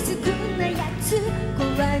グロテスクなやつ怖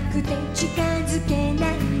くて近づけない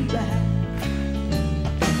わ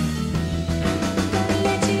今夜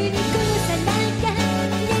中にこの皿が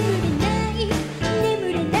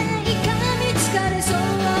眠れない噛みつかれそう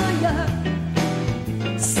よ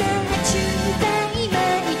さあ中大巻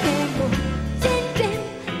いても全然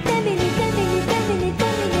ダメねダメねダメねダ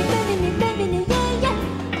メねダメねダメねやや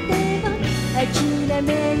でも諦め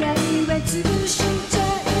ないは潰しちゃう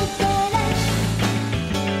から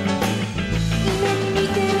今に見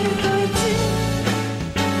てるこいつ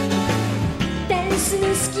ダンスの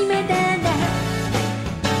隙間だな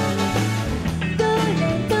どれ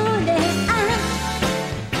どれあ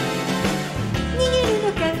逃げるの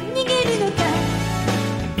か逃げるのか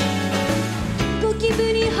ゴキブ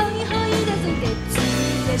リホイホイだぞ鉄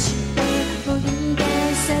出しても逃が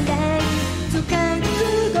さないと覚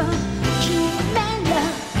悟決めろ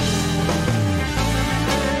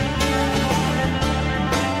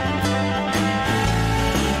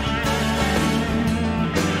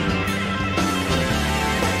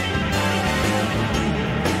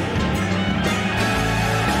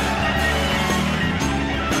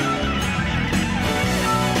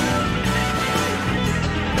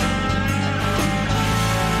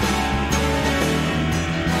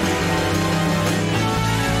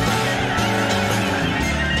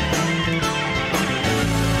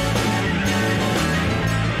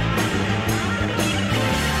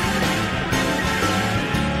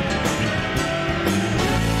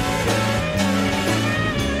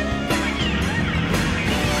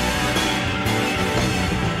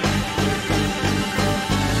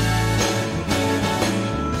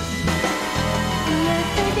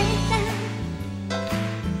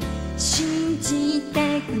信じた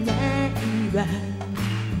くないわ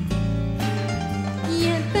や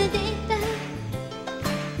っぱ出た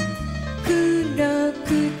黒く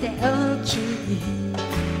て大きい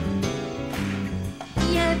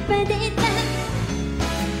やっぱ出た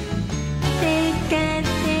テカ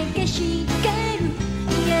テカ光る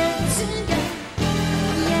やつが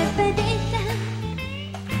やっぱ出た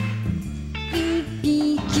一匹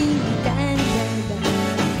いたんだ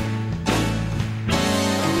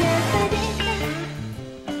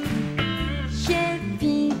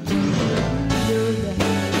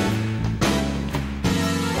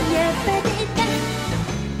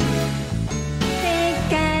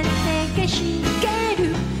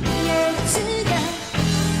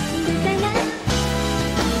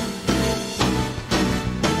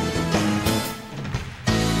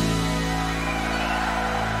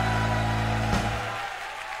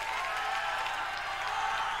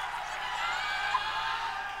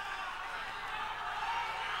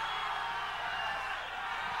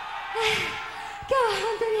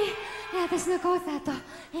私のコンサート、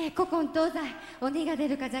古今東西鬼が出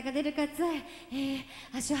るか蛇が出るかツアー、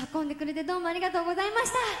足を運んでくれてどうもありがとうございま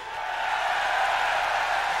した。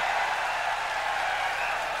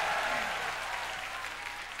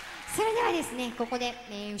それではですねここで、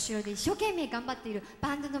後ろで一生懸命頑張っている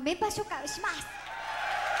バンドのメンバー紹介をします。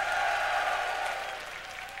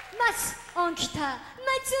まず音ギター松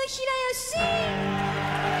尾平義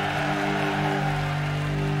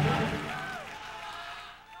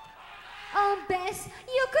On bass,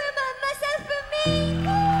 Yokoyama Masafumi.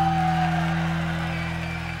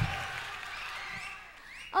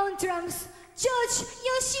 On drums, George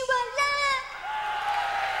Yoshiwara.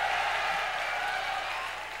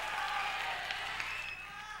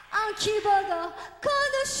 On keyboard,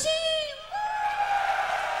 Konoshi.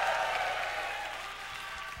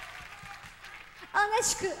 On 同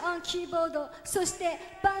じく on キーボード、そして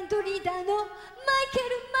バンドリーダーのマイケル・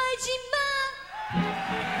マイジ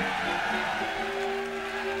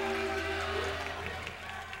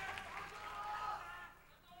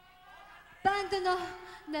マバンドの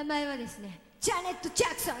名前はですね、ジャネット・ジャ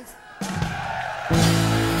クソンズ。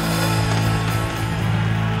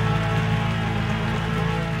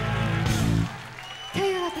と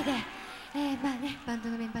いうわけで、まあね、バンド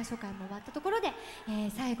のメンバー紹介も終わったところで、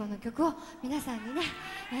最後の曲を皆さんにね、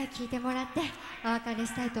聴いてもらってお別れ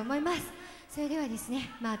したいと思います。それではですね、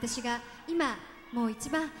まあ、私が今もう一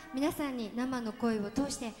番皆さんに生の声を通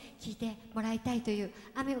して聴いてもらいたいという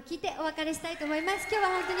雨を聴いてお別れしたいと思います。今日は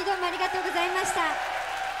本当にどうもありがとうございました。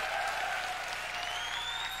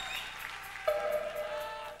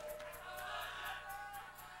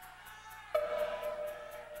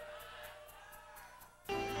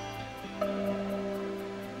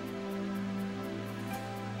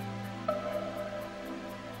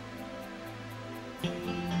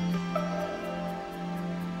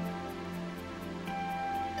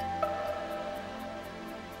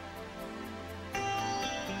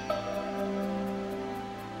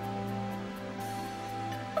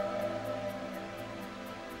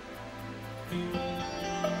一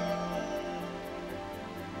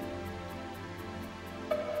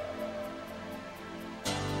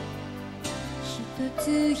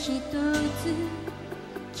つ一つ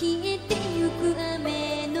消えてゆく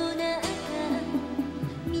雨の中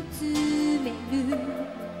見つめる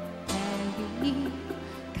たびに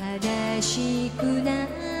悲しくな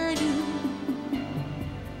る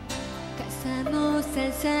傘も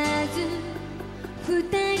ささず二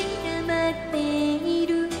人黙ってい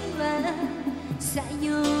るわさ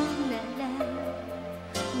よなら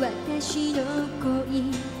私の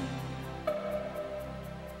恋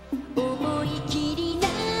思い切り泣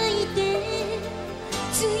いて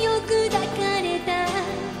強く抱かれた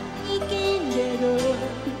いけんだろう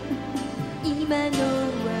今の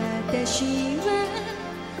私は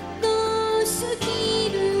遠すぎ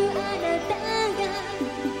るあなたが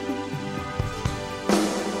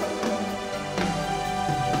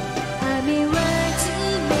雨は冷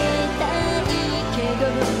たいけど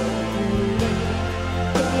濡れ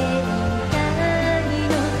ていたい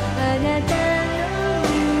のあなた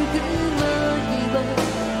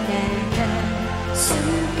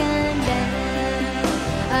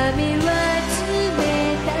雨は冷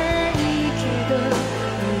たいけど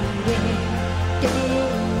濡れてい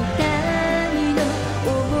たいの思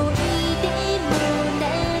い出も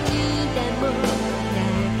涙も流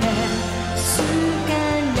すか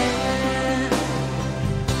ら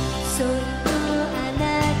そっとあな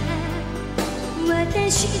た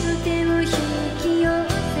私の手を引き寄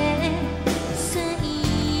せ最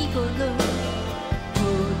後の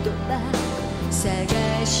言葉探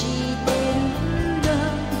してる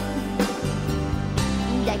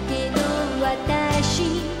だけど私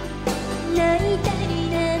泣いたり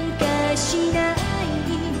なんかしない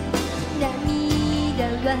涙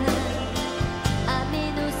は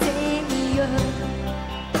雨のせいよ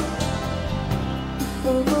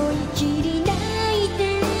思い切り泣いて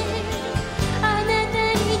あなた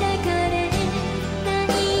に抱かれた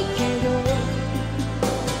いけど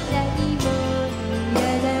何もいら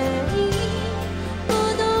ないこ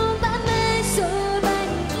のままそば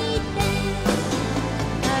にいて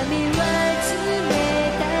雨は冷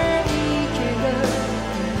たいけど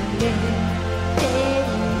濡れてい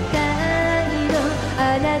たいのあ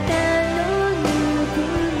なたのぬく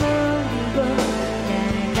もりを流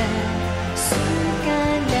すか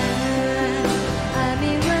ら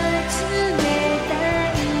雨は冷た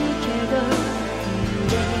いけど濡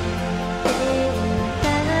れていた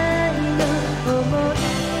いの思い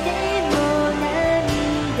出も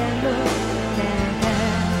涙も流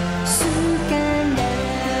すから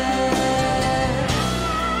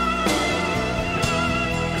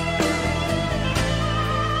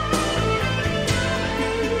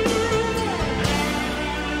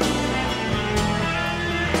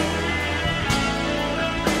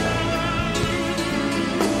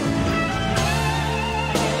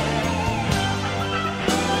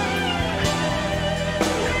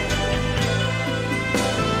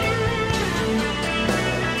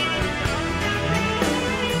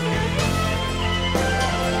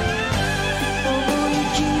思い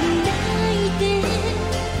切り泣いて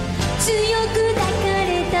強く抱か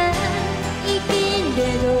れたいけんれ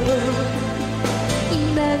ど今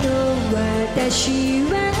の私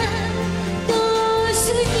は遠す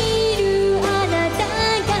ぎるあなた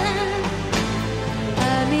が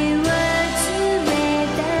雨は冷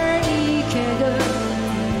たいけど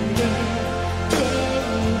濡れて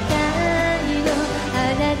いたいのあ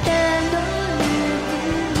なたのぬく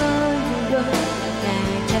もりを流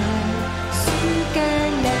すか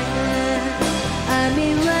ら雨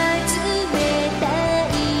は冷た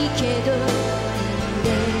いけど濡れ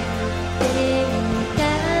ていた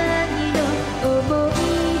いの思い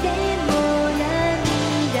出も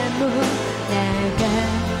涙も流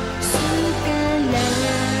すから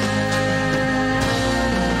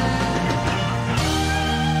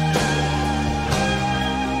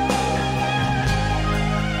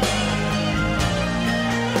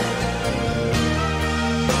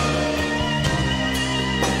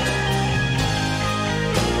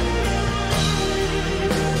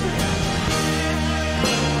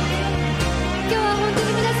今日は本当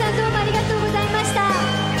に皆さんどうもありがとうございました。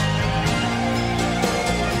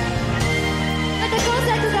またコン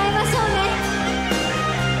サート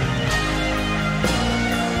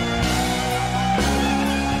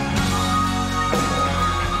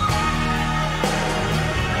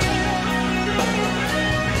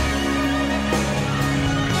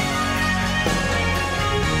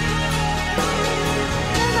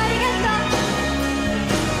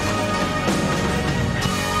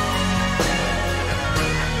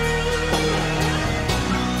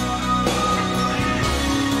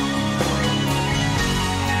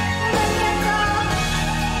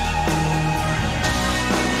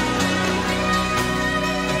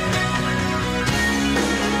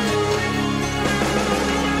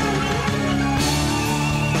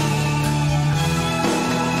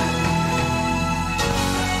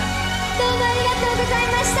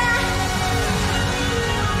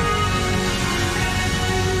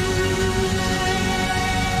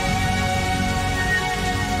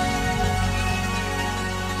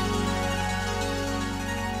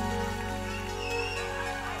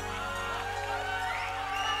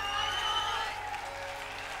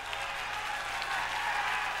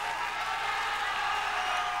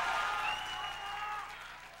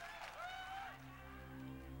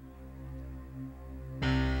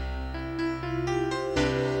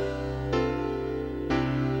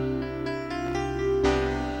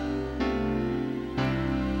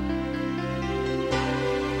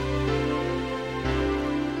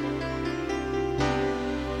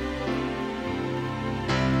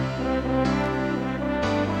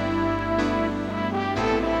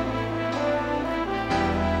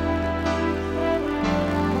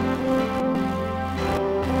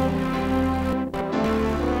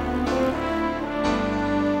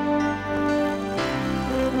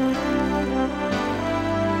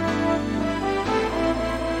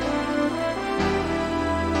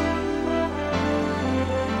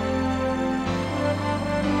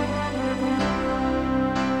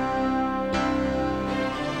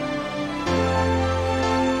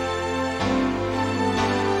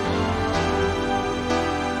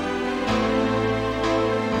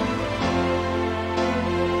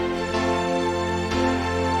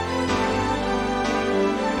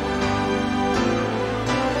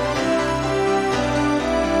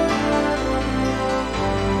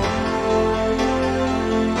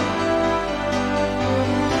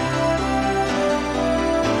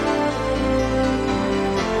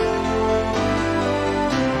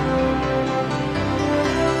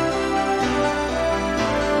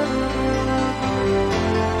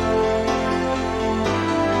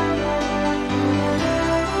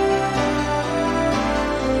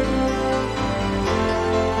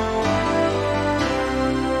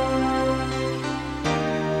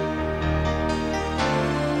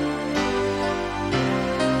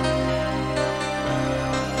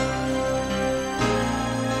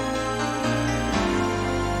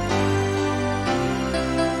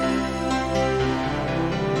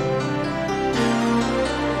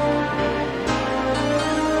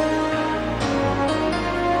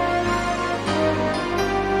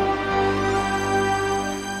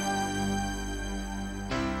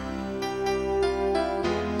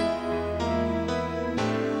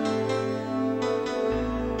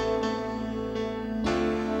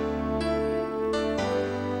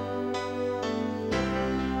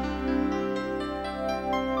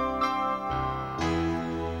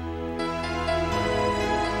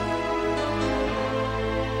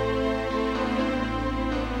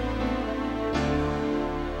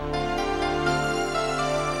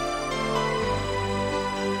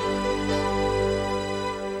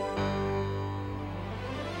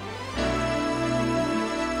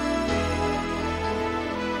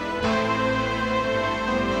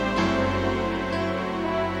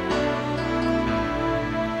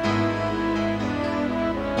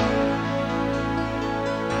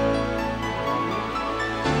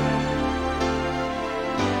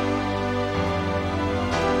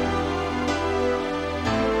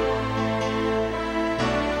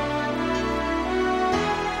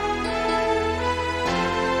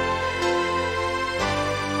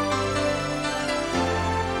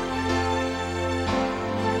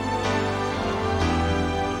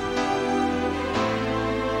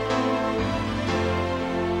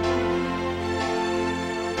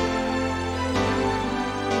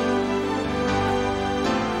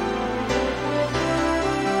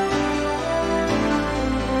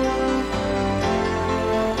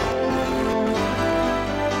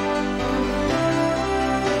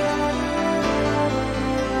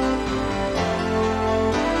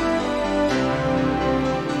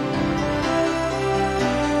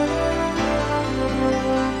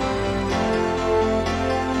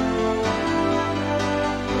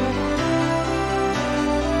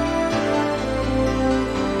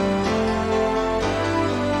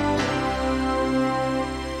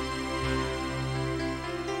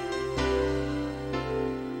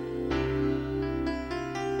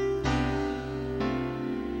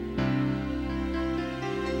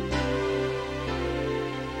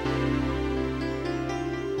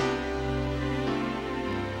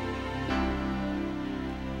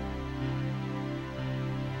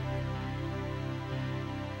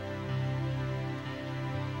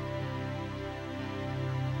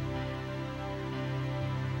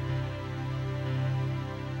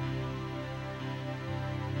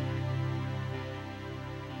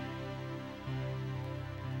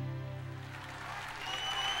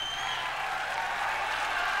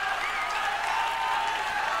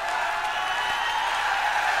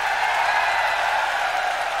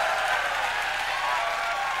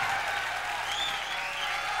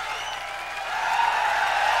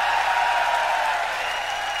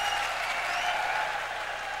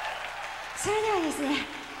それではですね、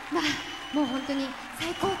もう本当に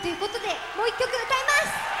最高ということで、もう一曲歌いま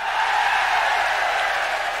す。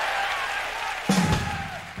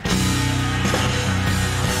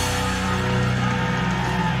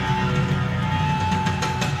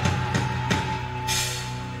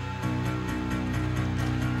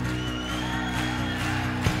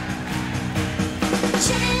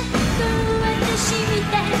ちゃんと私み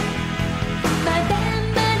たい、まだ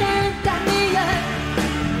まだダメよ、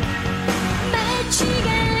間違い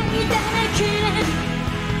だらけ、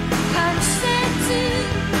関節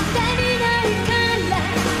足りないから、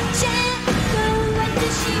ちゃんと私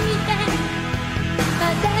みたい、ま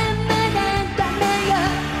だまだダメよ、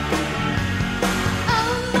思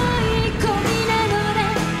い込みなので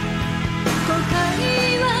後悔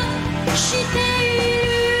をしている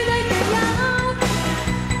だけよ。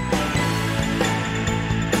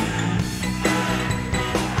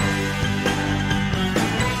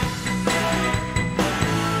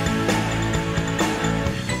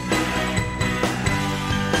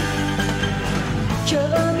興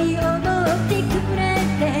味を持ってくれ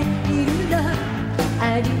ているのあ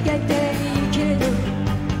りがたいけど、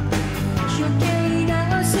余計な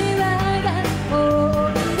お世話が多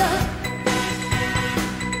いの。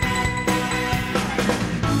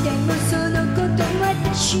でもそのこと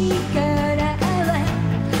私からは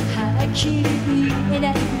はっきり言えな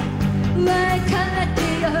い。分かって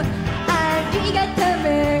よ、ありがた迷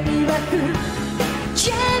惑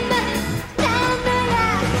邪魔だなら、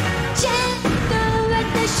ちゃんと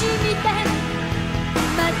私みたい、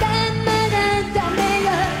まだまだダメよ、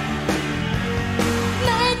間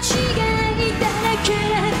違いだらけ、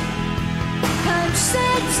関節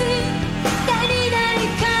足りない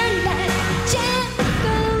から、ちゃんと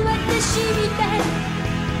私みたい、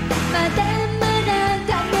まだまだダ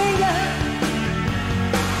メよ、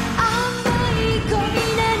思い込み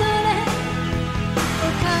なのね、誤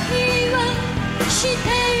解をしてい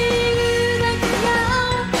るだけよ。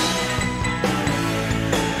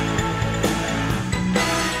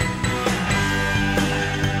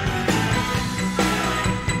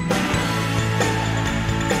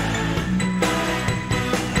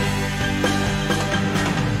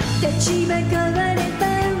立場変われば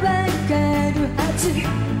わかるはず、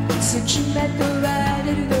付きまとわれ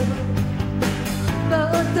るの、も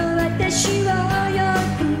っと私をよ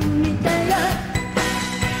く見たよ。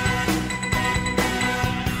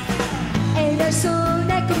偉そう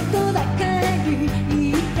なことばかり言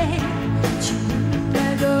って自分は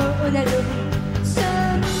どうなの、そん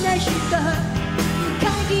な人に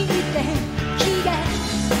限って気が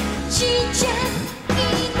ちっちゃい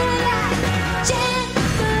なら、ちゃん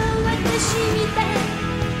と私みたい、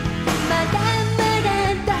まだまだ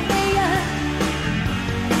ダメよ、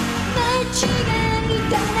間違い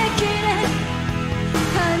だらけ、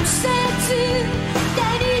関節足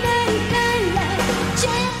りないから、ちゃ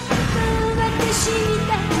んと私みた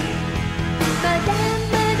い、まだ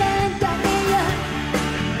まだダメよ、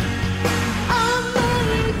思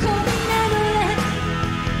い込みなのね、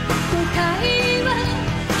誤解は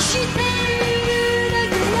しているだ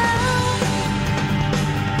けよ。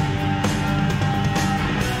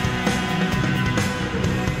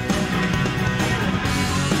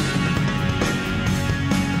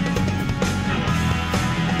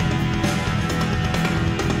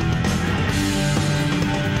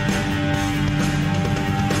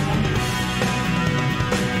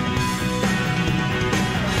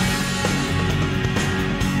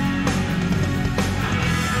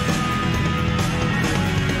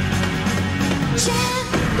ちゃん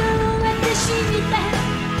と私みたい、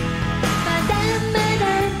まだまだ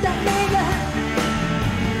ダメよ、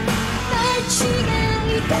間違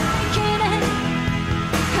いだらけ